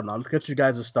 So I don't know. Let's get you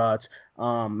guys' thoughts.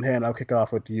 And I'll kick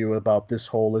off with you about this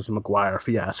whole Lizzie McGuire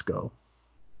fiasco.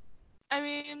 I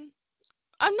mean,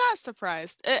 I'm not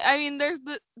surprised. I mean, there's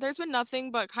been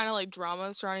nothing but kind of like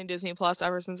drama surrounding Disney Plus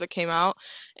ever since it came out,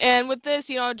 and with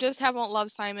this, just have Love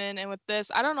Simon, and with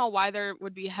this, I don't know why there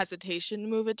would be hesitation to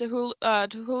move it to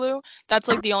Hulu. That's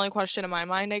like the only question in my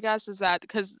mind, I guess, is that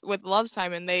because with Love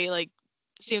Simon, they like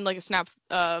seemed like a snap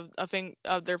of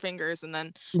their fingers, and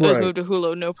then it was moved to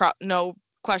Hulu. No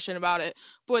question about it.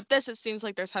 But with this, it seems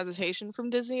like there's hesitation from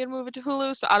Disney to move it to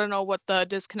Hulu. So I don't know what the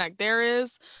disconnect there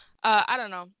is. I don't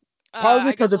know.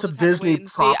 Probably because it's a Disney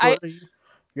property.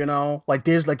 You know, like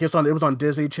it was on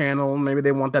Disney Channel. Maybe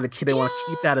they want that they want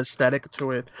to keep that aesthetic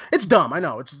to it. It's dumb, I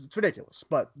know, it's ridiculous,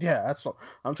 but yeah, that's what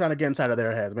I'm trying to get inside of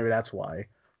their heads. Maybe that's why,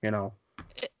 you know.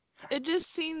 it, it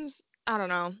just seems, I don't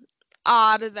know,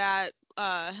 odd that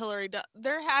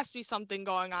there has to be something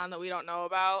going on that we don't know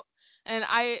about, and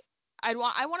I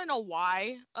want to know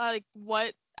why, like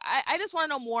what I just want to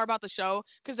know more about the show,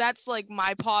 because that's like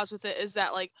my pause with it, is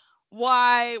that like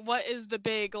what is the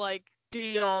big like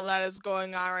deal that is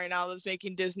going on right now that's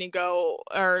making Disney go,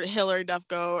 or Hillary Duff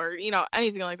go, or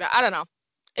anything like that. I don't know.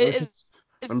 Maybe It, she's,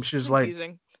 maybe it's she's like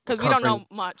confusing because we don't recovering.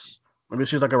 know much. Maybe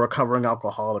she's like a recovering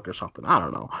alcoholic or something. I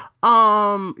don't know.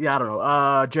 Yeah, I don't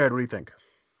know. Jared, what do you think?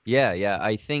 Yeah.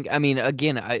 I mean,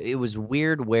 again, it was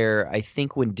weird where I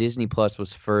think when Disney Plus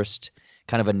was first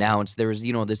kind of announced, there was,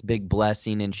 this big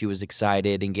blessing and she was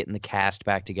excited and getting the cast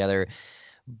back together.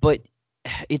 But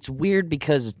it's weird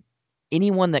because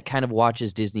anyone that kind of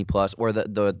watches Disney Plus, or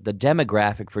the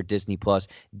demographic for Disney Plus,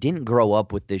 didn't grow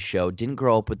up with this show, didn't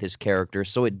grow up with this character.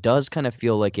 So it does kind of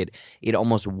feel like it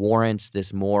almost warrants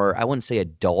this more, I wouldn't say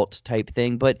adult type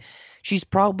thing, but she's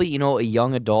probably, a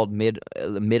young adult, mid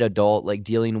adult, like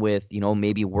dealing with,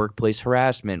 maybe workplace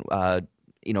harassment,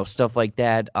 stuff like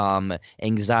that,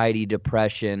 anxiety,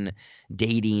 depression,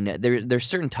 dating. There's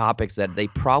certain topics that they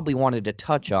probably wanted to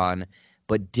touch on,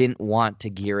 but didn't want to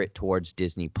gear it towards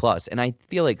Disney Plus. And I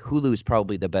feel like Hulu is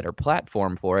probably the better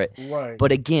platform for it. Right.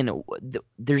 But again,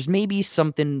 there's maybe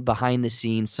something behind the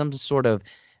scenes, some sort of,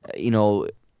 you know,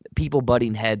 people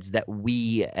butting heads that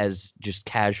we as just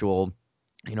casual,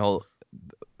 you know,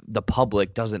 the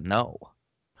public doesn't know.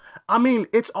 I mean,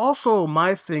 it's also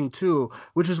my thing too,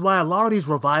 which is why a lot of these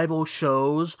revival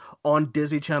shows on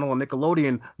Disney Channel and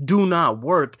Nickelodeon do not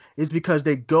work, is because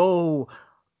they go.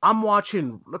 I'm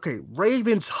watching, okay,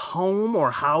 Raven's home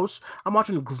or house. I'm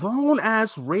watching grown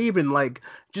ass Raven, like,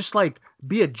 just like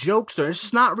be a jokester. It's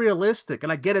just not realistic.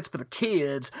 And I get it's for the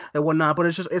kids and whatnot, but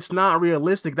it's not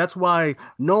realistic. That's why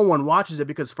no one watches it,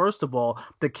 because, first of all,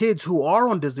 the kids who are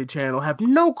on Disney Channel have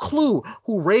no clue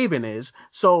who Raven is.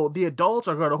 So the adults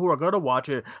who are gonna watch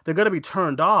it, they're gonna be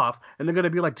turned off and they're gonna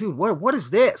be like, dude, what is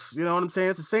this? You know what I'm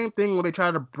saying? It's the same thing when they try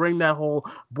to bring that whole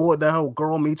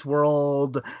Girl Meets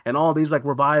World and all these like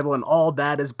revival and all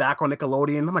that is back on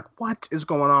Nickelodeon. I'm like, what is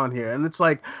going on here? And it's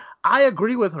like, I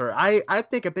agree with her. I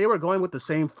think if they were going with the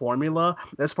same formula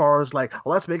as far as like,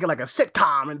 let's make it like a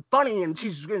sitcom and funny and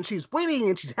she's winning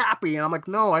and she's happy, and I'm like,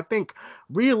 no, I think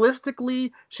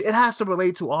realistically it has to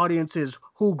relate to audiences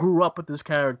who grew up with this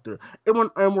character.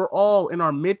 And we're all in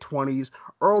our mid 20s,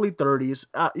 early 30s.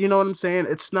 You know what I'm saying?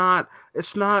 It's not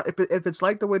if it's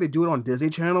like the way they do it on Disney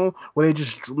Channel, where they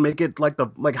just make it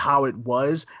like how it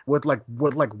was with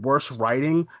worse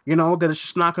writing, then it's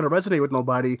just not gonna resonate with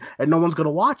nobody, and no one's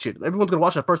gonna watch it. Everyone's gonna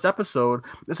watch the first episode.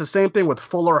 It's the same thing with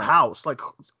Fuller House, like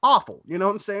awful. You know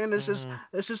what I'm saying? It's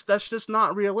just that's just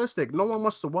not realistic. No one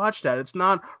wants to watch that. It's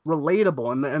not relatable.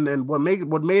 And what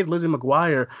made Lizzie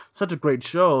McGuire such a great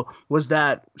show was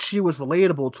that she was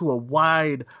relatable to a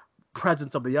wide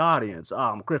presence of the audience.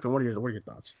 Griffin, what are your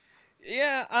thoughts?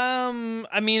 Yeah,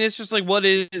 I mean, it's just like, what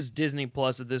is Disney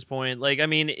Plus at this point? Like, I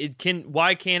mean,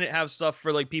 why can't it have stuff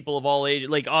for like people of all ages?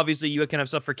 Like, obviously you can have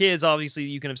stuff for kids, obviously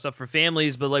you can have stuff for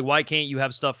families, but like, why can't you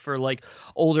have stuff for like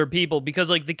older people? Because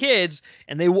like the kids,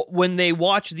 and when they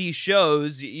watch these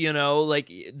shows,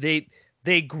 like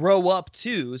they grow up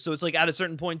too. So it's like at a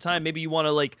certain point in time, maybe you want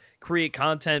to like create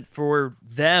content for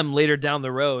them later down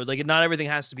the road. Like, not everything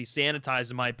has to be sanitized,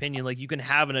 in my opinion. Like, you can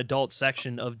have an adult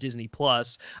section of Disney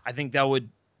Plus. I think that would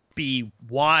be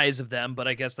wise of them, but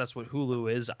I guess that's what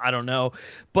Hulu is. I don't know.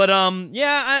 But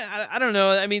yeah, I don't know.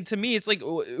 I mean, to me, it's like,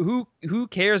 who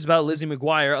cares about Lizzie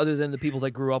McGuire other than the people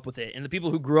that grew up with it? And the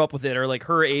people who grew up with it are like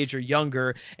her age or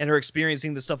younger and are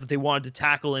experiencing the stuff that they wanted to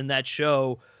tackle in that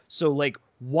show. So like,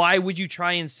 why would you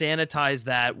try and sanitize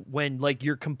that when like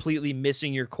you're completely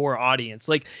missing your core audience?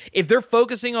 Like, if they're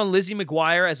focusing on Lizzie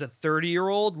McGuire as a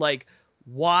 30-year-old, like,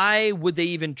 why would they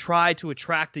even try to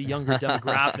attract a younger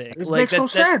demographic? It Like, makes no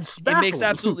sense. it makes Baffling.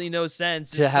 absolutely no sense.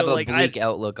 To And have so, a like, bleak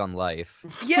outlook on life.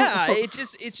 yeah, it's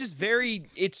just very,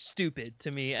 it's stupid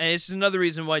to me, and it's just another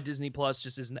reason why Disney Plus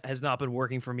just has not been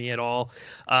working for me at all,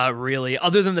 really.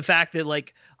 Other than the fact that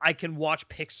like I can watch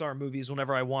Pixar movies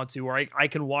whenever I want to, or I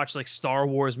can watch like Star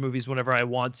Wars movies whenever I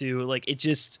want to. Like, it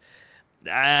just,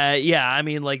 yeah, I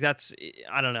mean, like, that's,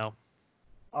 I don't know.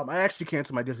 I actually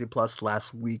canceled my Disney Plus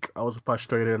last week. I was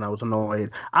frustrated and I was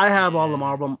annoyed. I have all the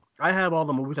Marvel. I have all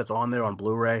the movies that's on there on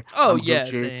Blu-ray. Oh I'm yeah,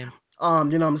 Gucci. same.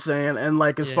 You know what I'm saying? And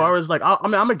like, as far as like, I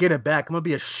mean, I'm gonna get it back. I'm gonna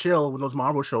be a shill when those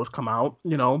Marvel shows come out.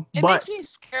 It But makes me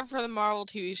scared for the Marvel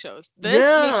TV shows. This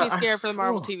makes me scared for the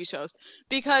Marvel TV shows,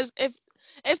 because if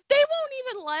if they won't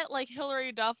even let like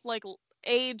Hilary Duff like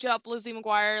age up Lizzie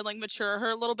McGuire and like mature her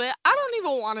a little bit, I don't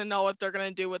even want to know what they're gonna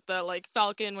do with the like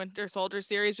Falcon Winter Soldier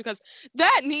series, because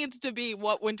that needs to be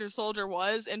what Winter Soldier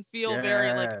was and feel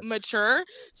very like mature.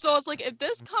 So it's like if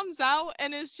this comes out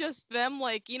and it's just them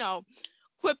like, you know,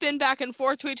 quipping back and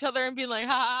forth to each other and being like,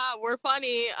 ha, ha, we're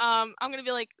funny. I'm gonna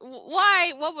be like,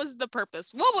 why? What was the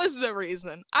purpose? What was the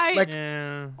reason?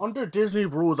 Under Disney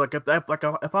rules, like if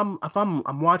I'm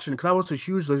watching, because I was a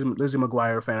huge Lizzie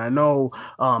McGuire fan. I know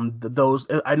those,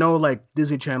 I know like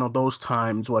Disney Channel, those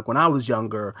times like when I was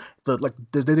younger, the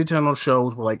Disney Channel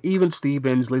shows were like Even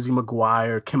Stevens, Lizzie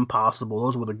McGuire, Kim Possible.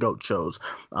 Those were the GOAT shows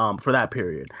for that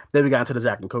period. Then we got into the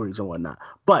Zack and Cody's and whatnot.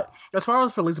 But as far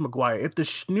as for Lizzie McGuire, if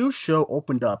the new show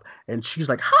opened up and she's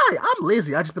like, "Hi, I'm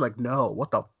Lizzie," I'd just be like, "No,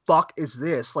 what the fuck is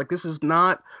this? Like, this is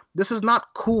not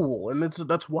cool." And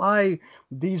that's why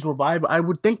these revival, I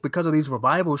would think, because of these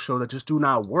revival shows that just do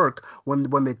not work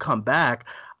when they come back,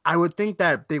 I would think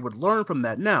that they would learn from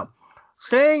that. Now,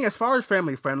 saying as far as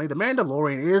family friendly, The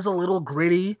Mandalorian is a little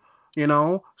gritty.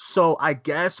 So I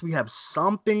guess we have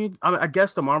something. I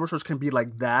guess the Marvel shows can be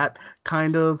like that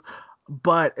kind of.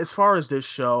 But as far as this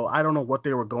show, I don't know what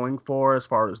they were going for. As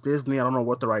far as Disney, I don't know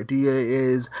what their idea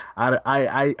is.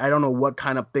 I don't know what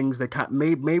kind of things they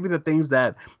maybe the things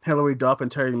that Hilary Duff and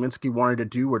Terry Minsky wanted to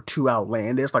do were too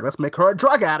outlandish. Like, let's make her a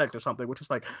drug addict or something, which is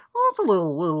like, oh, it's a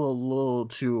little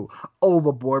too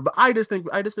overboard. But I just think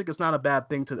it's not a bad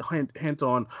thing to hint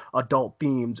on adult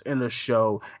themes in a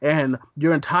show. And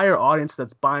your entire audience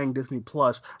that's buying Disney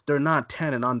Plus, they're not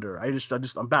 10 and under.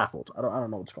 I'm baffled. I don't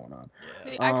know what's going on.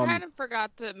 See, I kind of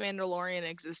forgot that Mandalorian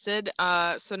existed.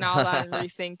 So now that I'm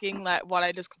rethinking that what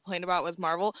I just complained about with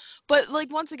Marvel, but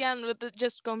like once again, with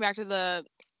just going back to the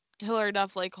Hilary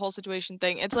Duff like whole situation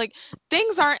thing, it's like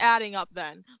things aren't adding up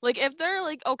then. Like if they're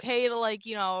like okay to like,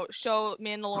 you know, show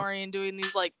Mandalorian doing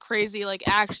these like crazy like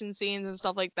action scenes and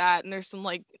stuff like that, and there's some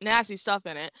like nasty stuff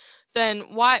in it, then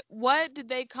what did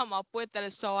they come up with that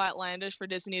is so outlandish for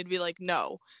Disney to be like,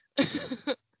 no?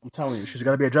 I'm telling you, she's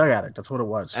got to be a drug addict. That's what it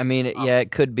was. I mean, yeah,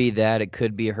 it could be that. It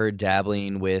could be her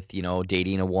dabbling with, you know,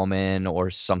 dating a woman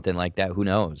or something like that. Who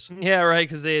knows? Yeah, right,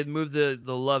 because they had moved the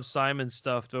Love Simon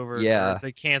stuff over. Yeah.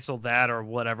 They canceled that or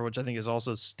whatever, which I think is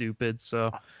also stupid.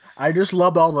 So I just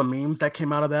loved all the memes that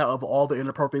came out of that, of all the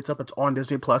inappropriate stuff that's on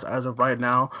Disney Plus as of right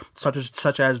now, such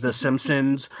as The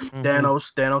Simpsons,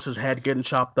 Thanos' head getting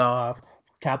chopped off,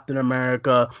 Captain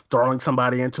America throwing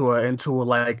somebody into a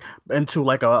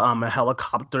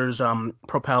helicopter's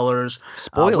propellers.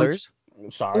 Spoilers.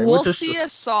 Sorry, we'll see a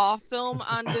Saw film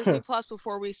on Disney Plus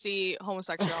before we see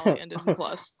homosexuality on Disney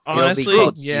Plus.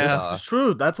 Honestly, yeah, it's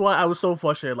true. That's why I was so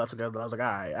frustrated last weekend. I was like, all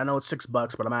right, I know it's $6,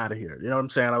 but I'm out of here. You know what I'm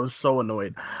saying? I was so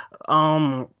annoyed.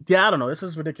 Yeah, I don't know. This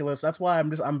is ridiculous. That's why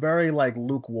I'm very like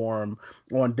lukewarm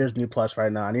on Disney Plus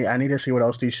right now. I need to see what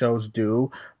else these shows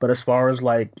do. But as far as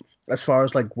like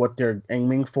what they're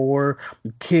aiming for,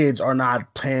 kids are not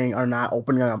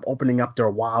opening up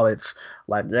their wallets.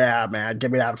 Like, yeah, man,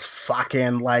 give me that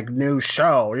fucking like new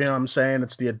show. You know what I'm saying?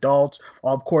 It's the adults.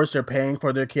 Of course, they're paying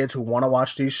for their kids who want to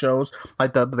watch these shows,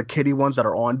 like the kiddie ones that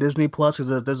are on Disney Plus.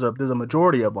 Because there's a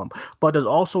majority of them, but there's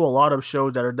also a lot of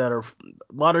shows that are a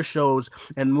lot of shows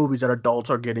and movies that adults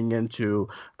are getting into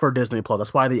for Disney Plus.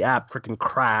 That's why the app freaking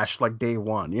crashed like day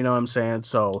one. You know what I'm saying?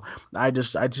 So I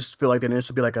just feel like there needs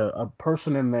to be like a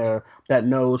person in there that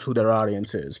knows who their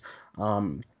audience is.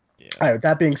 All right,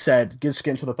 that being said, let's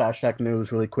get into the Fast Track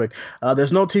news really quick.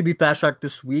 There's no TV Fast Track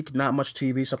this week. Not much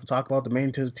TV stuff to talk about. The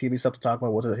main TV stuff to talk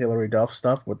about was the Hilary Duff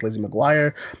stuff with Lizzie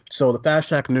McGuire. So the Fast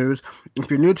Track news,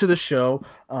 if you're new to the show,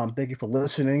 thank you for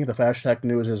listening. The Fast Track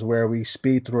news is where we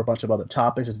speed through a bunch of other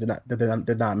topics that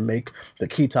did not make the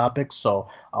key topics. So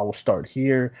I will start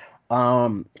here.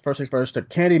 First things first, the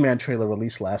Candyman trailer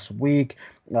released last week.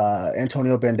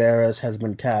 Antonio Banderas has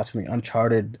been cast in the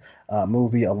Uncharted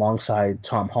movie alongside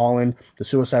Tom Holland. The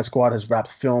Suicide Squad has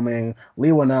wrapped filming. Lee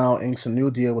Winnell inks a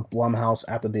new deal with Blumhouse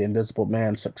after The Invisible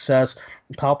Man's success.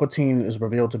 Palpatine is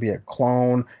revealed to be a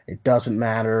clone. It doesn't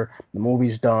matter. The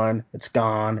movie's done. It's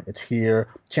gone. It's here.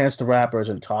 Chance the Rapper is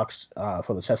in talks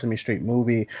for the Sesame Street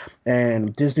movie.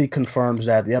 And Disney confirms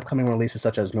that the upcoming releases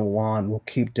such as Mulan will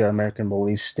keep their American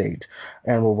release date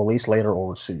and will release later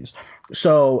overseas.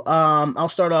 So I'll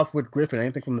start off with Griffin.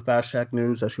 Anything from the Fast Track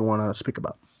news that you want to speak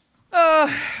about?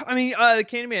 I mean, the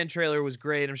Candyman trailer was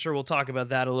great. I'm sure we'll talk about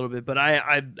that a little bit, but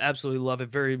I absolutely love it.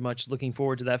 Very much looking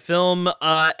forward to that film.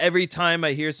 Every time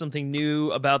I hear something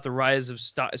new about the rise of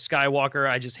Skywalker,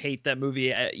 I just hate that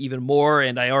movie even more,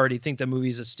 and I already think that movie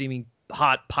is a steaming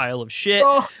hot pile of shit.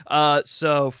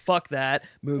 So fuck that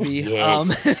movie.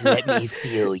 Yes, let me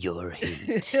feel your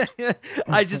hate.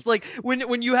 I just like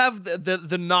when you have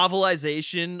the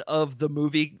novelization of the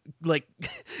movie like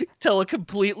tell a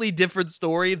completely different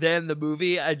story than the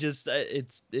movie. I just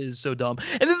it is so dumb.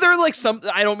 And then there are like some,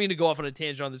 I don't mean to go off on a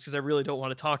tangent on this because I really don't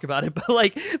want to talk about it, but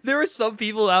like there are some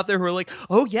people out there who are like,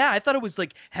 oh yeah, I thought it was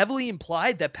like heavily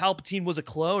implied that Palpatine was a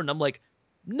clone. And I'm like,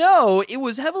 no, it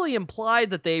was heavily implied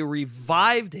that they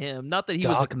revived him, not that he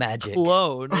was a magic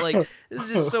clone. Like, this is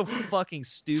just so fucking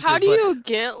stupid. How do you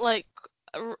get like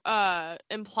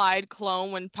implied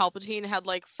clone when Palpatine had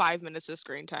like 5 minutes of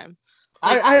screen time?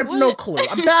 Like, I have no clue.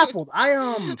 I'm baffled. I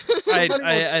don't know. Like,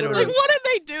 what did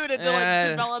they do to like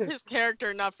develop his character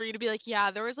enough for you to be like,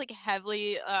 yeah, there was like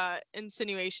heavily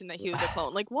insinuation that he was a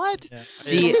clone? Like, what? Yeah.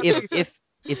 See,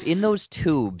 if in those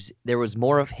tubes there was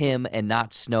more of him and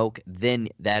not Snoke, then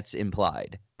that's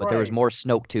implied. But there was more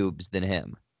Snoke tubes than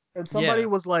him. And somebody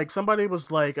was like,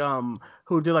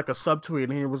 who did like a subtweet,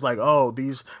 and he was like, "Oh,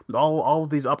 these all of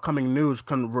these upcoming news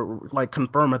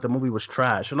confirm that the movie was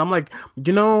trash." And I'm like,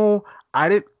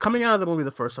 coming out of the movie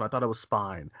the first time, I thought it was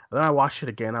fine. And then I watched it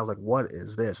again, I was like, "What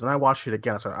is this?" And I watched it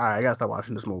again, I said, "All right, I gotta start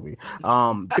watching this movie,"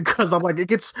 because I'm like,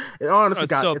 it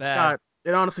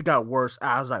honestly got worse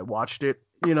as I watched it,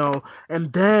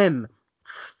 and then,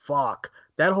 fuck,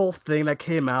 that whole thing that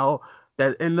came out.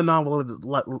 That in the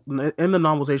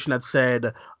novelization that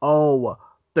said, "Oh,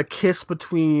 the kiss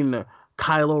between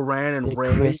Kylo Ren and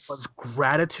Rey was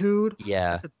gratitude."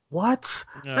 Yeah. I said, what?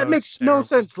 No, that makes no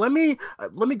sense. Let me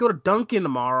go to Dunkin'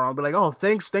 tomorrow and be like, "Oh,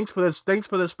 thanks for this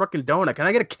fucking donut. Can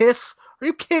I get a kiss? Are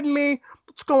you kidding me?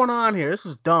 What's going on here? This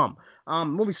is dumb."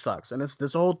 Movie sucks, and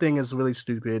this whole thing is really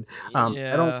stupid. I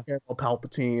don't care about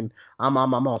Palpatine. I'm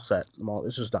all set.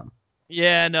 It's just dumb.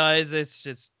 Yeah, no, it's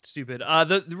just stupid.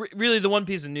 Really the one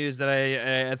piece of news that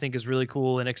I think is really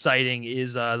cool and exciting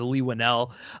is the Lee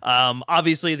Winnell.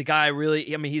 Obviously the guy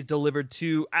really, I mean, he's delivered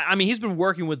to. I mean, he's been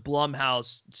working with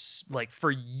Blumhouse like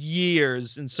for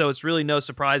years, and so it's really no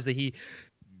surprise that he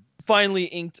finally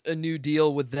inked a new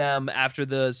deal with them after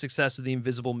the success of The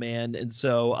Invisible Man. And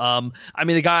so, I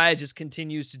mean, the guy just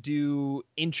continues to do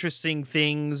interesting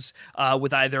things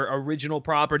with either original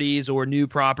properties or new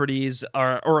properties,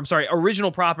 or I'm sorry,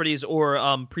 original properties or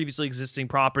previously existing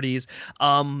properties.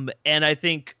 And I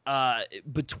think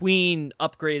between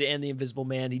Upgrade and The Invisible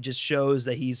Man, he just shows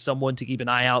that he's someone to keep an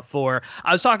eye out for.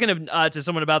 I was talking to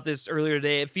someone about this earlier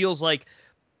today. It feels like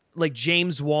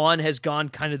James Wan has gone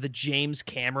kind of the James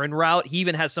Cameron route. He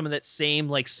even has some of that same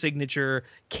like signature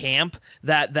camp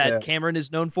that Cameron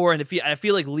is known for. And I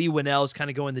feel like Lee Winnell is kind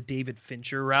of going the David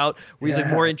Fincher route, where he's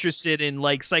like more interested in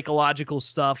like psychological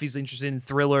stuff. He's interested in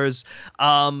thrillers,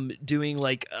 doing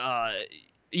like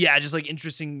just like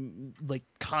interesting like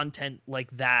content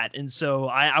like that. And so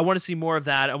I want to see more of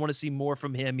that. I want to see more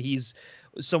from him. He's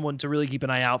someone to really keep an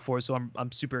eye out for. So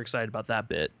I'm super excited about that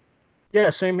bit.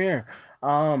 Yeah, same here.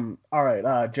 All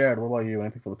right, Jared, what about you?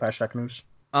 Anything for the Fast Track news?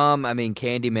 I mean,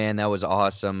 Candyman, that was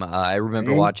awesome. I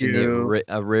remember watching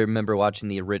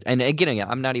the and again,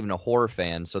 I'm not even a horror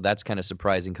fan, so that's kind of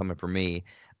surprising coming from me.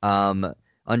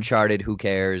 Uncharted, who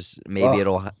cares? Maybe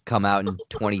it'll come out in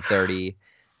 2030.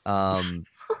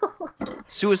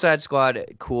 Suicide Squad,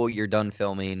 cool. You're done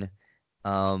filming.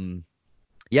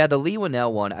 Yeah, the Lee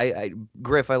Winnell one.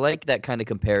 Griff, I like that kind of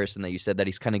comparison that you said, that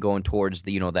he's kind of going towards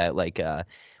the, that like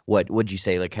what would you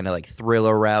say, like kind of like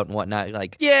thriller route and whatnot,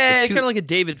 like kind of like a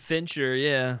David Fincher,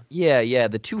 yeah.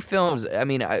 The two films. I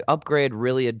mean, Upgrade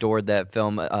really adored that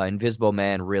film. Invisible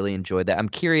Man really enjoyed that. I'm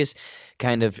curious,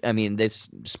 kind of. I mean, this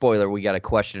spoiler, we got a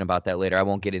question about that later. I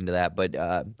won't get into that, but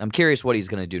I'm curious what he's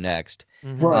gonna do next.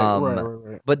 Mm-hmm.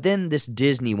 Right. But then this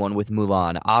Disney one with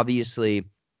Mulan, obviously,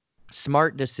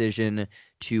 smart decision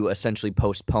to essentially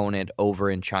postpone it over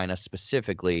in China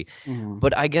specifically. Mm-hmm.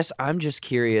 But I guess I'm just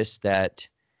curious that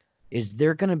is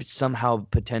there going to somehow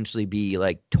potentially be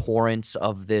like torrents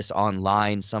of this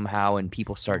online somehow and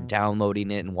people start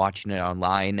downloading it and watching it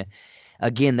online?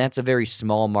 Again, that's a very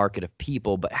small market of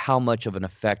people, but how much of an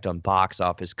effect on box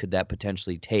office could that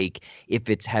potentially take if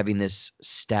it's having this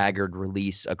staggered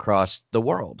release across the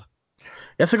world?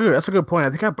 That's a good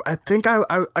point. I think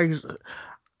I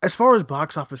as far as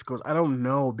box office goes, I don't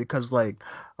know, because like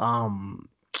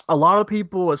a lot of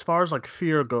people, as far as like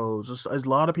fear goes, a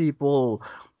lot of people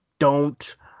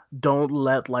don't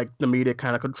let like the media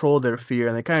kind of control their fear,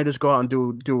 and they kind of just go out and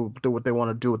do what they want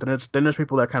to do. Then there's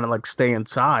people that kind of like stay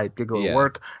inside, could go to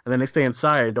work, and then they stay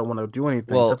inside and don't want to do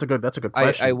anything. Well, so that's a good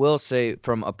question. I will say,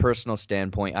 from a personal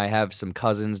standpoint, I have some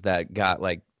cousins that got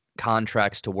like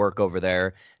contracts to work over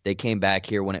there. They came back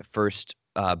here when it first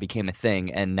became a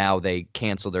thing, and now they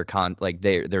cancel their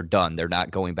they're done. They're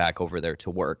not going back over there to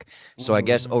work. So I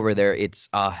guess over there it's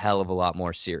a hell of a lot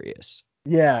more serious.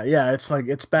 Yeah, it's like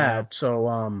it's Yeah. bad.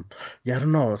 So yeah, I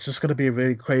don't know. It's just gonna be a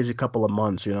really crazy couple of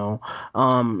months, you know.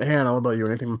 Hannah, what about you?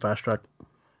 Anything from Fast Track?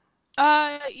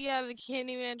 Yeah, the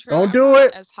Candyman trailer. Don't I'm do not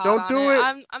it. as hot Don't on do it.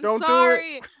 it. I'm Don't do it.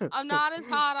 sorry. I'm not as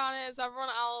hot on it as everyone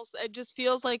else. It just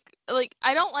feels like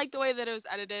I don't like the way that it was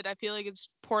edited. I feel like it's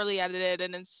poorly edited,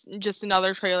 and it's just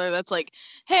another trailer that's like,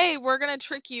 hey, we're gonna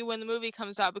trick you when the movie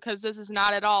comes out because this is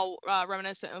not at all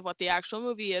reminiscent of what the actual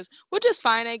movie is, which is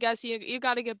fine, I guess. You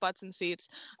got to get butts and seats.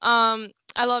 I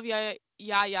love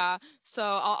yeah. So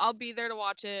I'll be there to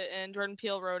watch it, and Jordan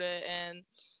Peele wrote it, and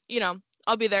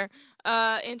I'll be there.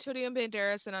 Antonio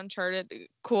Banderas and Uncharted,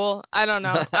 cool. I don't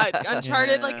know.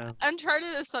 Uncharted, Yeah. Uncharted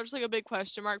is such like a big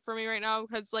question mark for me right now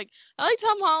because like I like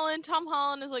Tom Holland. Tom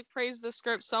Holland has like praised the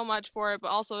script so much for it, but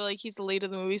also like he's the lead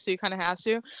of the movie, so he kind of has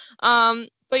to.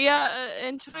 But yeah,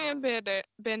 Antonio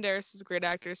Banderas is a great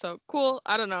actor, so cool.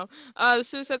 I don't know. The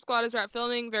Suicide Squad is wrap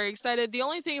filming. Very excited. The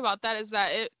only thing about that is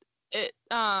that it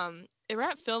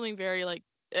wrap filming very like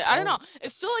I don't know.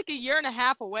 It's still like a year and a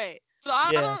half away. So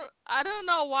I don't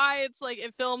know why it's like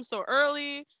it filmed so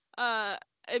early.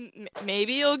 And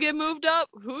maybe it'll get moved up.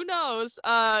 Who knows?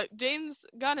 James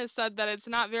Gunn has said that it's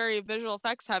not very visual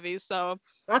effects heavy, so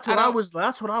That's what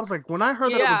That's what I was like when I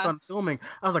heard that it was done filming.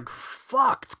 I was like,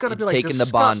 "Fuck, it's gonna be It's like taking the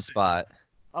Bond disgusting." spot.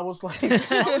 I was like, no, but There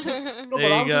I you was just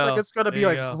like, go. it's gonna be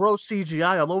There you like go. gross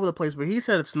CGI all over the place. But he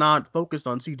said it's not focused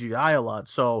on CGI a lot,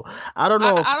 so I don't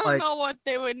know if I don't like, know what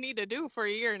they would need to do for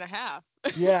a year and a half.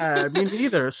 yeah, me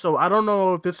neither. So I don't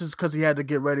know if this is because he had to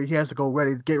get ready. He has to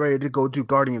get ready to go do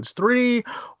Guardians 3,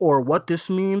 or what this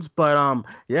means. But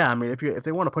yeah, I mean, if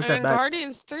they want to push that And back.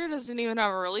 Guardians 3 doesn't even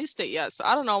have a release date yet, so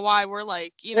I don't know why we're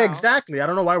like, Exactly. I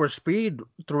don't know why we're speed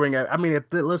throwing it. I mean, if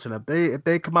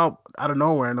they come out out of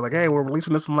nowhere and they're like, hey, we're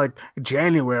releasing this in like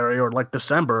January or like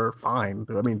December, fine.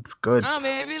 I mean, good. I don't know,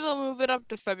 maybe they'll move it up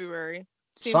to February.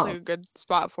 Seems like Something. a good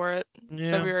spot for it.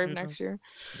 Yeah. February of next year.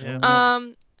 Yeah.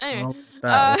 Anyway.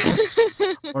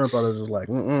 That Warner Brothers is like,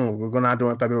 we're not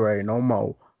doing February. No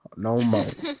more. No more.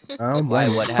 No Why?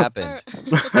 more. What happened?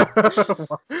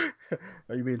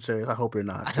 Are you being serious? I hope you're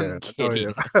not, I'm Jared. I know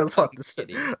you. kidding. I was about I'm to say.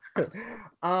 kidding.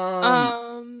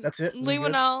 That's it. Lee We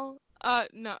good? Winnell.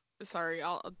 No, sorry.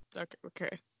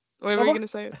 Okay. What were No, you go- gonna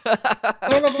say? no,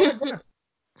 go ahead, go ahead.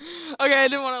 Okay, I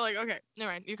didn't want to okay, never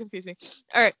mind. You confused me.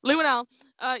 All right, Lee Winnell.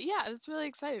 Yeah, it's really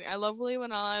exciting. I love Lee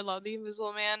Winnell. I love the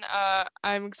Invisible Man.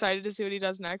 I'm excited to see what he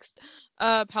does next.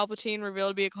 Palpatine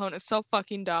revealed to be a clone is so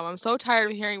fucking dumb. I'm so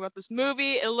tired of hearing about this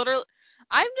movie.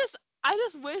 I just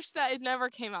wish that it never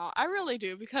came out. I really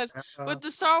do because with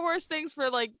the Star Wars things for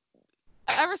like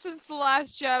ever since The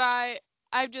Last Jedi,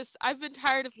 I've been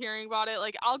tired of hearing about it.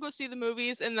 Like I'll go see the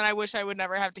movies and then I wish I would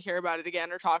never have to hear about it again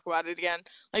or talk about it again.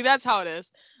 Like that's how it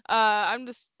is. I'm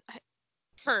just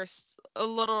cursed. A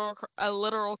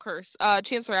literal curse.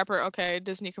 Chance the Rapper, okay.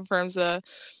 Disney confirms the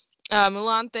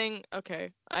Mulan thing. Okay.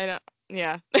 I don't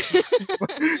yeah.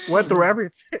 Went through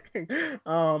everything. I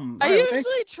All right,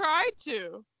 usually try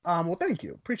to. well, thank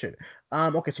you. Appreciate it.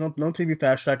 Okay, so no TV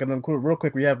fast track, and then real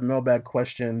quick, we have mailbag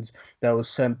questions that was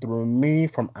sent through me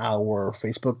from our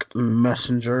Facebook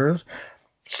messengers.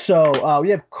 So we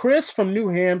have Chris from New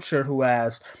Hampshire who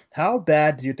asks, how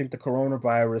bad do you think the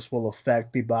coronavirus will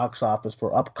affect the box office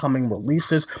for upcoming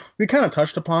releases? We kind of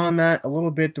touched upon that a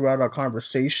little bit throughout our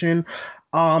conversation.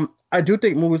 I do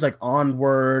think movies like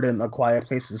Onward and A Quiet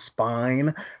Place is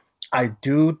fine. I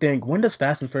do think, when does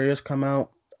Fast and Furious come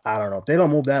out? I don't know. If they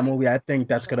don't move that movie, I think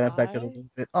that's going to affect it a little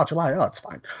bit. Oh, July. Oh, it's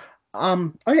fine. I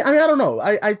don't know.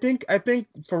 I think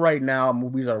for right now,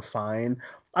 movies are fine.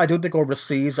 I do think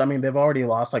overseas, I mean, they've already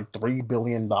lost like $3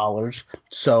 billion.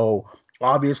 So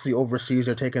obviously overseas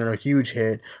they're taking a huge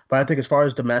hit. But I think as far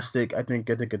as domestic, I think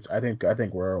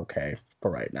we're okay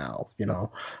for right now, you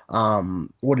know.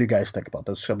 What do you guys think about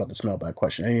this mailbag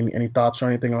question? Any thoughts or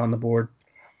anything on the board?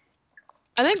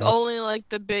 I think only like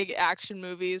the big action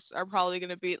movies are probably going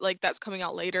to be like that's coming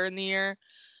out later in the year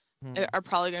are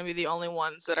probably going to be the only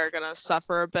ones that are going to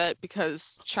suffer a bit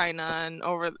because China and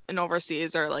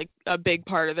overseas are like a big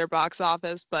part of their box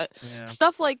office. But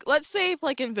stuff like, let's say if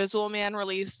like Invisible Man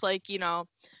released like,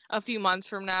 a few months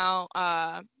from now,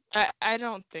 I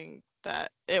don't think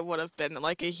that it would have been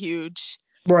like a huge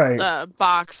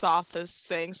box office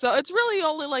thing. So it's really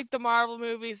only like the Marvel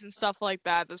movies and stuff like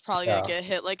that that's probably going to get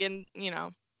hit like in,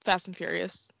 Fast and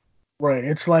Furious. Right.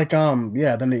 It's like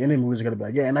yeah, then the Indian movies are gonna be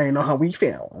like, yeah, now you know how we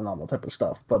feel and all that type of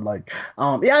stuff. But like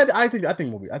yeah, I think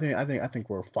we'll be I think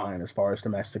we're fine as far as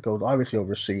domestic goes. Obviously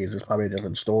overseas is probably a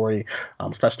different story,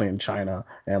 especially in China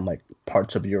and like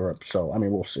parts of Europe. So I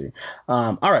mean we'll see.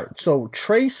 All right, so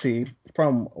Tracy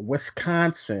from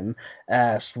Wisconsin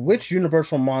asked, which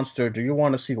Universal monster do you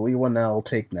want to see Lee Winnell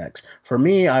take next? For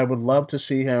me, I would love to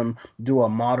see him do a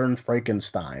modern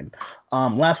Frankenstein.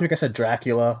 Last week I said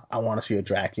Dracula. I want to see a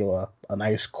Dracula, a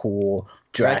nice, cool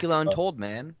Dracula Dracula. Untold,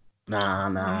 man.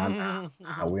 Nah.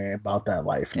 We ain't about that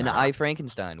life. And Nah. I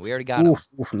Frankenstein. We already got him.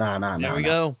 Oof. Nah. There we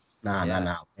go.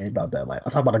 Yeah. We ain't about that life.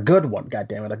 I'm talking about a good one. God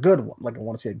damn it, a good one. Like I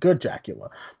want to see a good Dracula,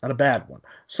 not a bad one.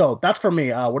 So that's for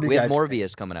me. What do you We have guys think?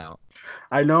 Morbius coming out.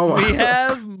 I know. We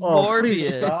have Oh,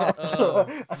 please Morbius. stop.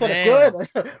 Oh, I said man.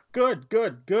 it good.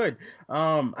 Good.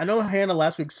 I know Hannah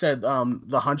last week said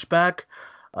the Hunchback.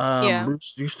 Yeah.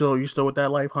 You still with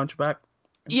that life, Hunchback?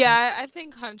 Yeah, I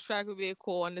think Hunchback would be a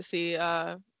cool one to see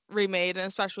remade, and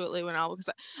especially with Lee Winnell, because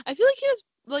I feel like he just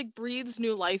like breathes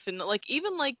new life, and like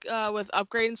even like with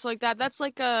Upgrade and stuff like that. That's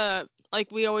like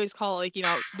we always call it, like, you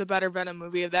know, the better Venom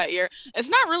movie of that year. It's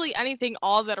not really anything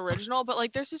all that original, but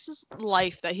like there's just this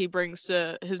life that he brings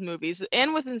to his movies.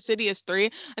 And with Insidious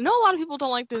 3, I know a lot of people don't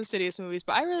like the Insidious movies,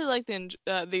 but I really like the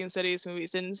Insidious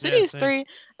movies. And Insidious 3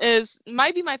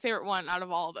 might be my favorite one out of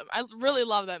all of them. I really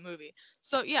love that movie.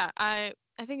 So yeah, I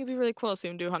think it'd be really cool to see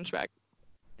him do Hunchback.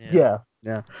 Yeah.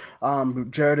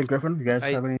 Jared and Griffin, you guys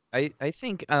I have any? I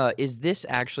think is this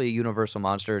actually a Universal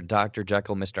monster, Dr.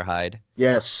 Jekyll, Mr. Hyde?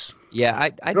 Yes. Yeah,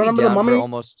 I'd be remember the down for Mummy?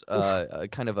 almost a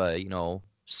kind of a,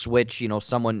 switch,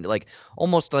 someone like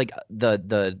almost like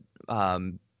the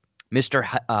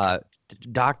Mr.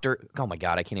 Doctor, oh my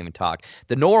God, I can't even talk.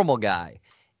 The normal guy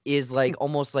is like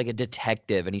almost like a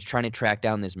detective, and he's trying to track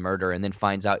down this murder and then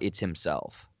finds out it's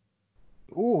himself.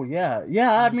 Oh yeah.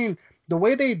 I mean, the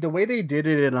way they did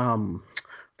it in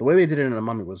the way they did it in the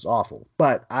Mummy was awful.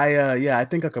 But I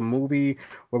think like a movie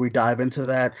where we dive into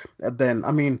that, then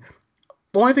I mean,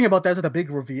 the only thing about that is that the big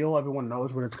reveal, everyone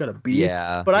knows what it's gonna be.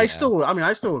 Yeah, But yeah. I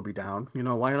still would be down.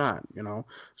 Why not?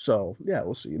 So yeah,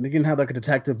 we'll see. And you can have like a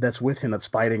detective that's with him that's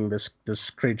fighting this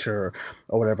creature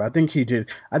or whatever. I think he did.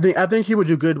 I think he would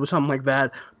do good with something like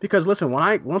that. Because listen, when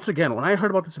I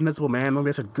heard about this Invisible Man movie,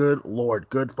 I said, "Good Lord,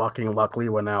 good fucking luck, Lee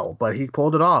Winnell." But he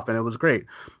pulled it off, and it was great.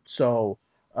 So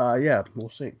yeah, we'll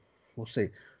see. We'll see.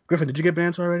 Griffin, did you give an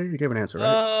answer already? You gave an answer,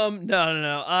 right?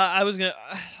 No. I was gonna.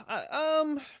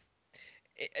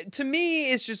 To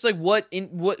me, it's just like what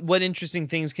interesting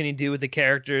things can he do with the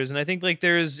characters, and I think like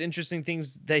there's interesting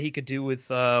things that he could do with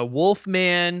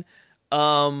Wolfman.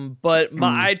 But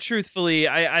I truthfully,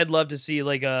 I'd love to see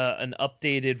like an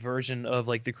updated version of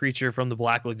like the creature from the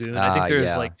Black Lagoon. I think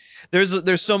there's Yeah. like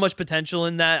there's so much potential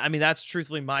in that. I mean, that's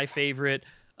truthfully my favorite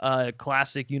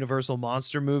classic Universal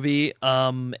monster movie.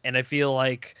 And I feel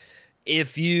like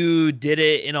if you did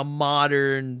it in a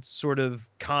modern sort of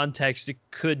context, it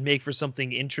could make for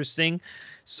something interesting.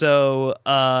 So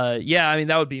yeah, I mean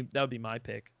that would be my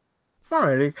pick.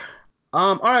 Alrighty.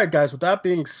 All right, guys. With that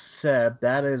being said,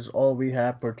 that is all we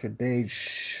have for today's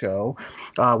show.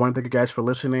 I want to thank you guys for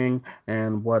listening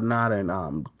and whatnot,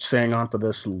 and staying on for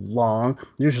this long.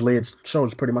 Usually, it's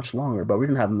shows pretty much longer, but we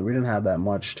didn't have that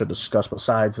much to discuss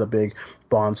besides the big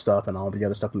Bond stuff and all the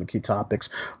other stuff and the key topics.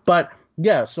 But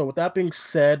yeah, so with that being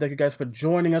said, thank you guys for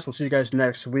joining us. We'll see you guys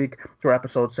next week for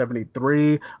episode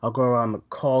 73. I'll go around the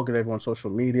call, get everyone's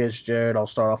social medias. Jared, I'll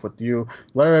start off with you.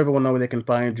 Let everyone know where they can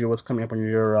find you, what's coming up on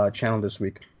your channel this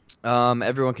week.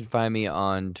 Everyone can find me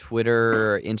on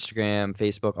Twitter, Instagram,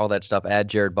 Facebook, all that stuff at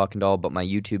Jared Buckendall, but my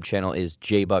YouTube channel is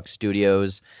JBuck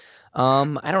Studios.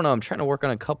 I don't know. I'm trying to work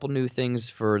on a couple new things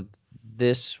for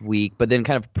this week, but then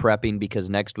kind of prepping because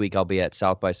next week I'll be at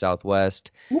South by Southwest.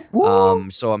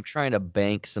 So I'm trying to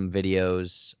bank some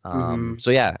videos. So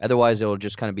yeah, otherwise it'll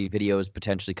just kind of be videos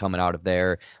potentially coming out of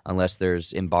there unless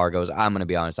there's embargoes. I'm going to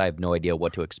be honest. I have no idea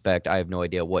what to expect. I have no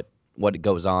idea what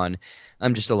goes on.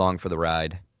 I'm just along for the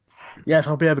ride. Yes, I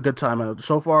hope you have a good time.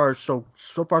 So far, so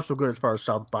good as far as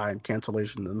South by and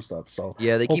cancellations and stuff. So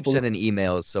yeah, they keep sending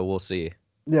emails, so we'll see.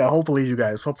 Yeah, hopefully you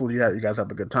guys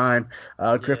have a good time.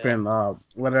 Griffin,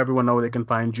 let everyone know where they can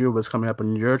find you. What's coming up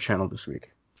on your channel this week?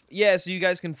 Yeah, so you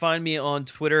guys can find me on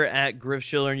Twitter at Griff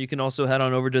Schiller, and you can also head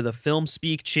on over to the Film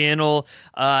Speak channel.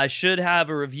 I should have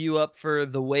a review up for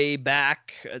The Way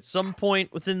Back at some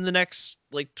point within the next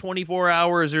like 24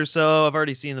 hours or so. I've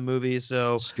already seen the movie,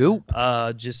 so scoop.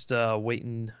 Just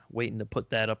waiting to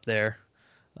put that up there.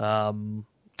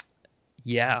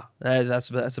 Yeah,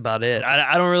 that's about it.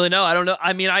 I don't really know. I don't know.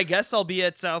 I mean, I guess I'll be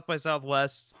at South by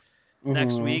Southwest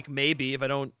next week, maybe if I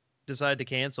don't decide to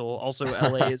cancel. Also,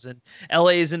 LA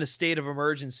is in a state of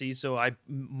emergency, so I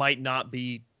might not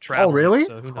be traveling. Oh, really?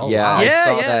 So who knows? Oh, Yeah, wow. I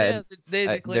saw that. Yeah. They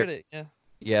declared it. Yeah.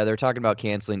 Yeah, they're talking about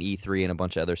canceling E3 and a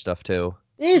bunch of other stuff too.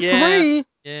 E3.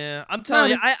 Yeah. I'm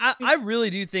telling you, I really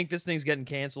do think this thing's getting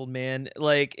canceled, man.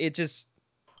 Like it just.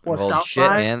 What, Well, South shit,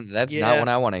 by? man. That's not what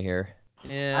I want to hear.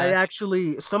 Yeah.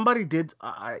 Somebody did.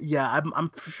 I'm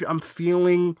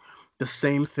feeling the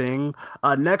same thing.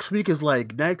 Next week, a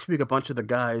bunch of the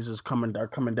guys are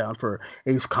coming down for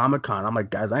Ace Comic Con. I'm like,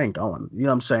 guys, I ain't going. You know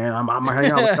what I'm saying? I'm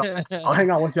hanging out with y'all. I'll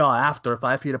hang out with y'all after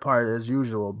 5 feet apart as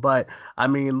usual. But I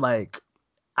mean, like,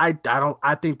 I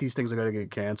think these things are gonna get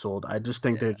canceled. I just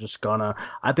think they're just gonna.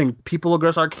 I think people are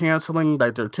gonna start canceling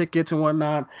like their tickets and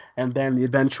whatnot, and then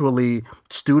eventually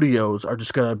studios are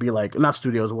just gonna be like, not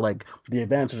studios, but like the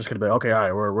events are just gonna be okay, all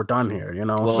right, we're done here, you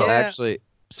know. Well, actually,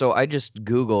 so I just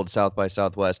Googled South by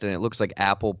Southwest, and it looks like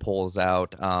Apple pulls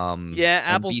out.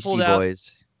 Apple's Beastie pulled out.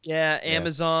 Boys. Yeah,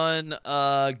 Amazon,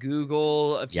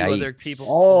 Google, a few other people.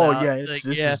 Oh out. yeah, Like,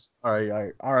 this is all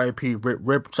right. R.I.P.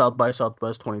 Rip South by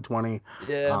Southwest 2020.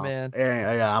 Yeah, man.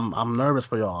 Yeah, I'm nervous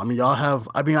for y'all. I mean, y'all have.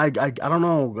 I mean, I don't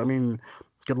know. I mean,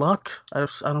 good luck. I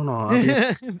don't know.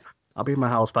 I'll be in my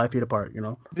house 5 feet apart. You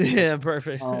know. Yeah,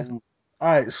 perfect. All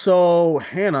right, so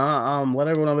Hannah, let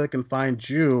everyone know where they can find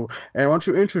you, and why don't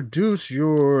you introduce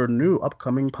your new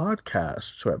upcoming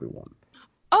podcast to everyone?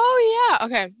 Oh yeah,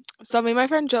 okay. So me and my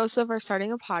friend Joseph are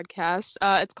starting a podcast.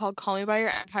 It's called Call Me by Your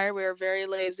Empire. We were very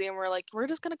lazy and we're like, we're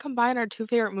just gonna combine our two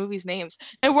favorite movies' names.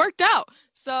 It worked out.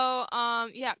 So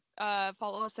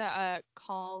follow us at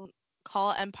Call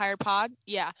Empire Pod.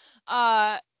 Yeah.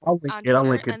 I'll link On it. I'll Twitter,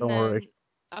 link it. and Don't then worry.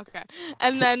 okay,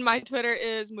 and then my Twitter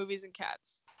is Movies and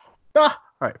Cats. All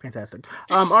right, fantastic.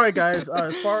 All right, guys.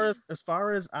 As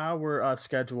far as our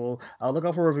schedule, look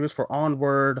out for reviews for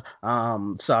Onward.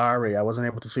 Sorry, I wasn't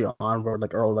able to see Onward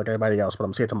like early like everybody else, but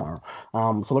I'm seeing it tomorrow.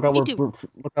 So look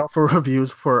out for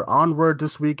reviews for Onward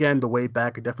this weekend. The Way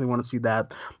Back. I definitely want to see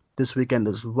that this weekend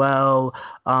as well.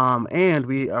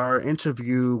 And our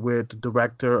interview with the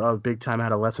director of Big Time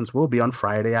Adolescence will be on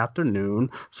Friday afternoon,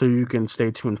 so you can stay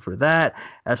tuned for that.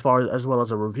 As well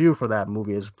as a review for that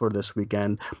movie is for this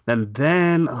weekend. And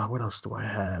then what else do I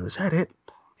have? Is that it?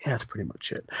 Yeah, that's pretty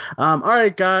much it. All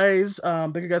right, guys.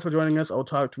 Thank you guys for joining us. We will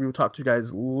talk to you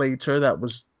guys later. That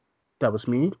was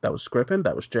me. That was Griffin.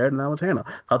 That was Jared, and that was Hannah.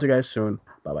 Talk to you guys soon.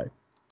 Bye bye.